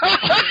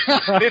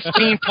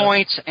 15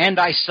 points, and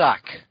I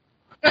suck.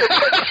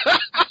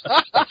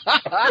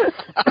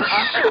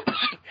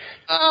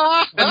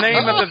 The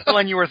name of the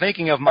villain you were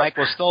thinking of, Mike,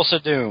 was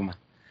Thulsa Doom.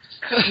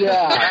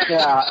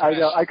 Yeah, I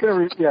know. I couldn't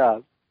read, yeah.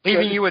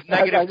 Leaving you with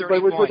negative 30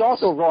 But which was points.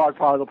 also wrong,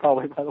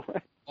 probably, by the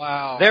way.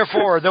 Wow.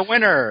 Therefore, the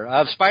winner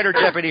of Spider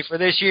Jeopardy for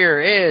this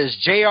year is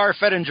J.R.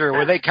 Fettinger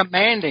with a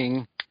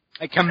commanding,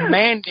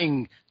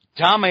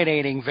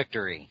 dominating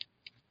victory.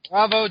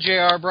 Bravo,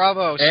 JR.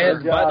 Bravo, sir.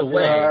 And by the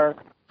way, JR.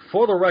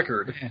 for the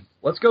record,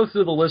 let's go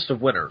through the list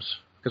of winners,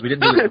 because we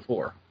didn't do this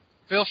before.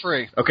 Feel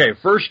free. Okay,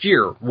 first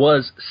year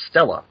was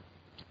Stella.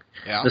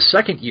 Yeah. The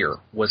second year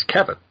was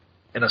Kevin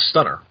in a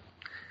stunner.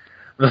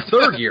 The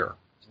third year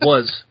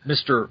was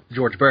Mr.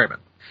 George Berryman.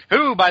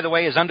 Who, by the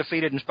way, is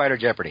undefeated in Spider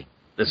Jeopardy.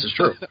 This is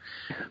true.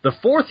 The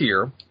fourth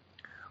year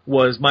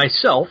was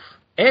myself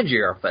and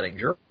J.R.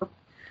 Fettinger.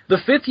 The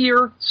fifth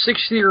year,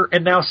 sixth year,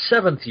 and now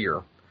seventh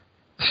year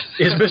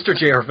is Mr.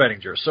 J.R.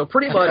 Fettinger. So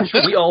pretty much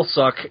we all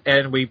suck,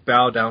 and we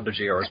bow down to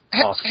J.R.'s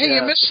awesome. Hey,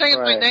 you missed saying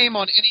my right. name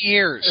on any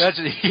years. I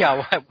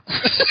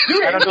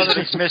don't know that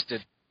he's missed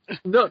it.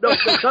 No,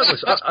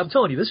 Douglas, I'm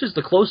telling you, this is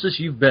the closest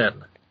you've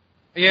been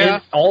Yeah,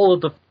 in all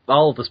of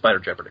the Spider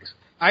Jeopardies.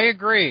 I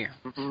agree.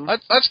 Mm-hmm.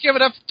 Let's give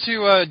it up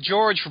to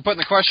George for putting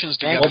the questions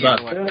together. Well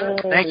done. by the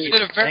way. Thank you. You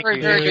did a very, Thank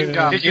you. very good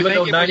job. Did you Even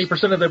though think it was-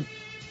 90% of them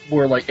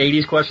were like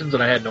 80s questions,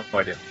 and I had no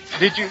idea.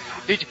 Did you?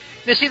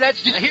 Now, see,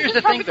 here's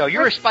the thing, though.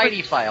 You're a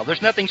Spidey file.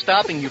 There's nothing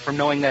stopping you from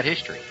knowing that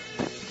history.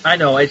 I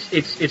know it's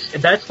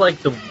that's like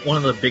one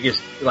of the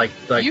biggest like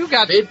You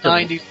got bid to-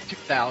 90s,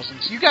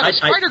 2000s. You got a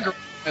Spider-Girl.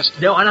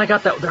 No, and I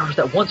got that. There was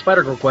that one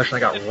Spider-Girl question I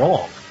got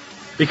wrong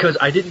because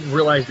I didn't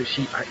realize that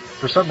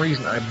for some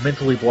reason, I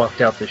mentally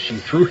blocked out that she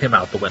threw him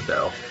out the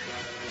window,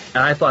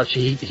 and I thought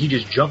he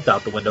just jumped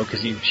out the window because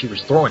she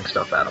was throwing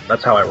stuff at him.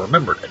 That's how I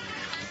remembered it.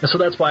 And so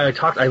that's why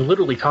I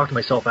literally talked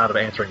myself out of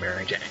answering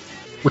Mary Jane,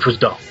 which was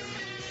dumb.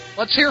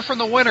 Let's hear from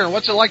the winner.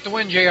 What's it like to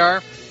win, JR?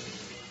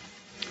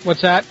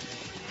 What's that?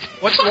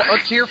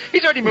 Let's hear.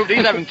 He's already moved.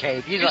 He's having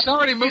cake. He's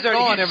already moved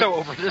on. He's so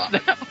over this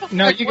now.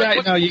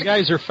 No, you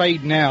guys are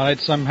fading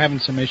out. I'm having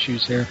some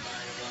issues here.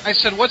 I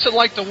said, what's it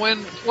like to win?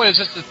 What is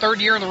this, the third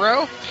year in a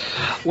row?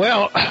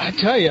 Well, I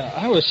tell you,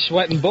 I was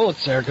sweating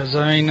bullets there because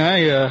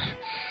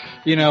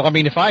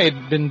if I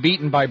had been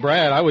beaten by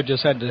Brad, I would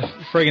just had to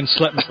friggin'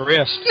 slit my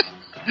wrist.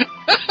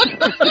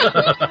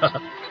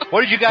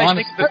 What did you guys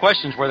think of the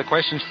questions? Were the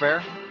questions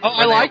fair? Oh,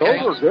 I like it.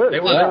 Those were good. They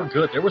were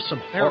good. There was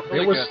some.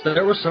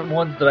 There were some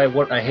ones that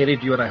I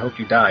hated you and I hoped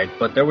you died.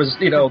 But there was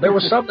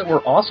some that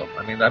were awesome.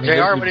 I mean,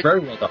 JR, it was very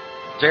well done.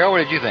 JR, what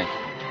did you think?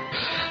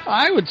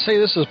 I would say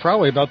this is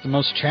probably about the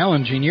most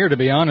challenging year, to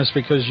be honest,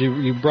 because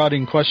you brought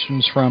in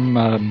questions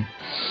from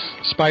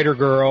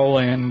Spider-Girl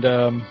and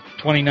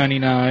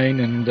 2099,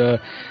 and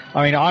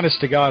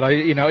honest to God,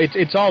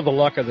 it's all the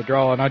luck of the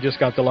draw, and I just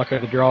got the luck of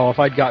the draw. If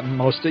I'd gotten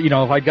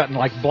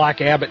like Black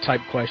Abbott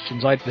type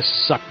questions, I'd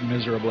just sucked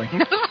miserably.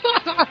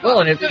 Well,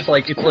 and it's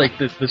like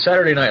the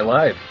Saturday Night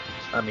Live.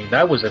 I mean,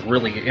 that was a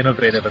really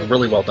innovative and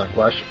really well done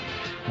question.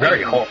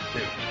 Very hard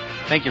too.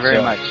 Thank you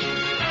very much.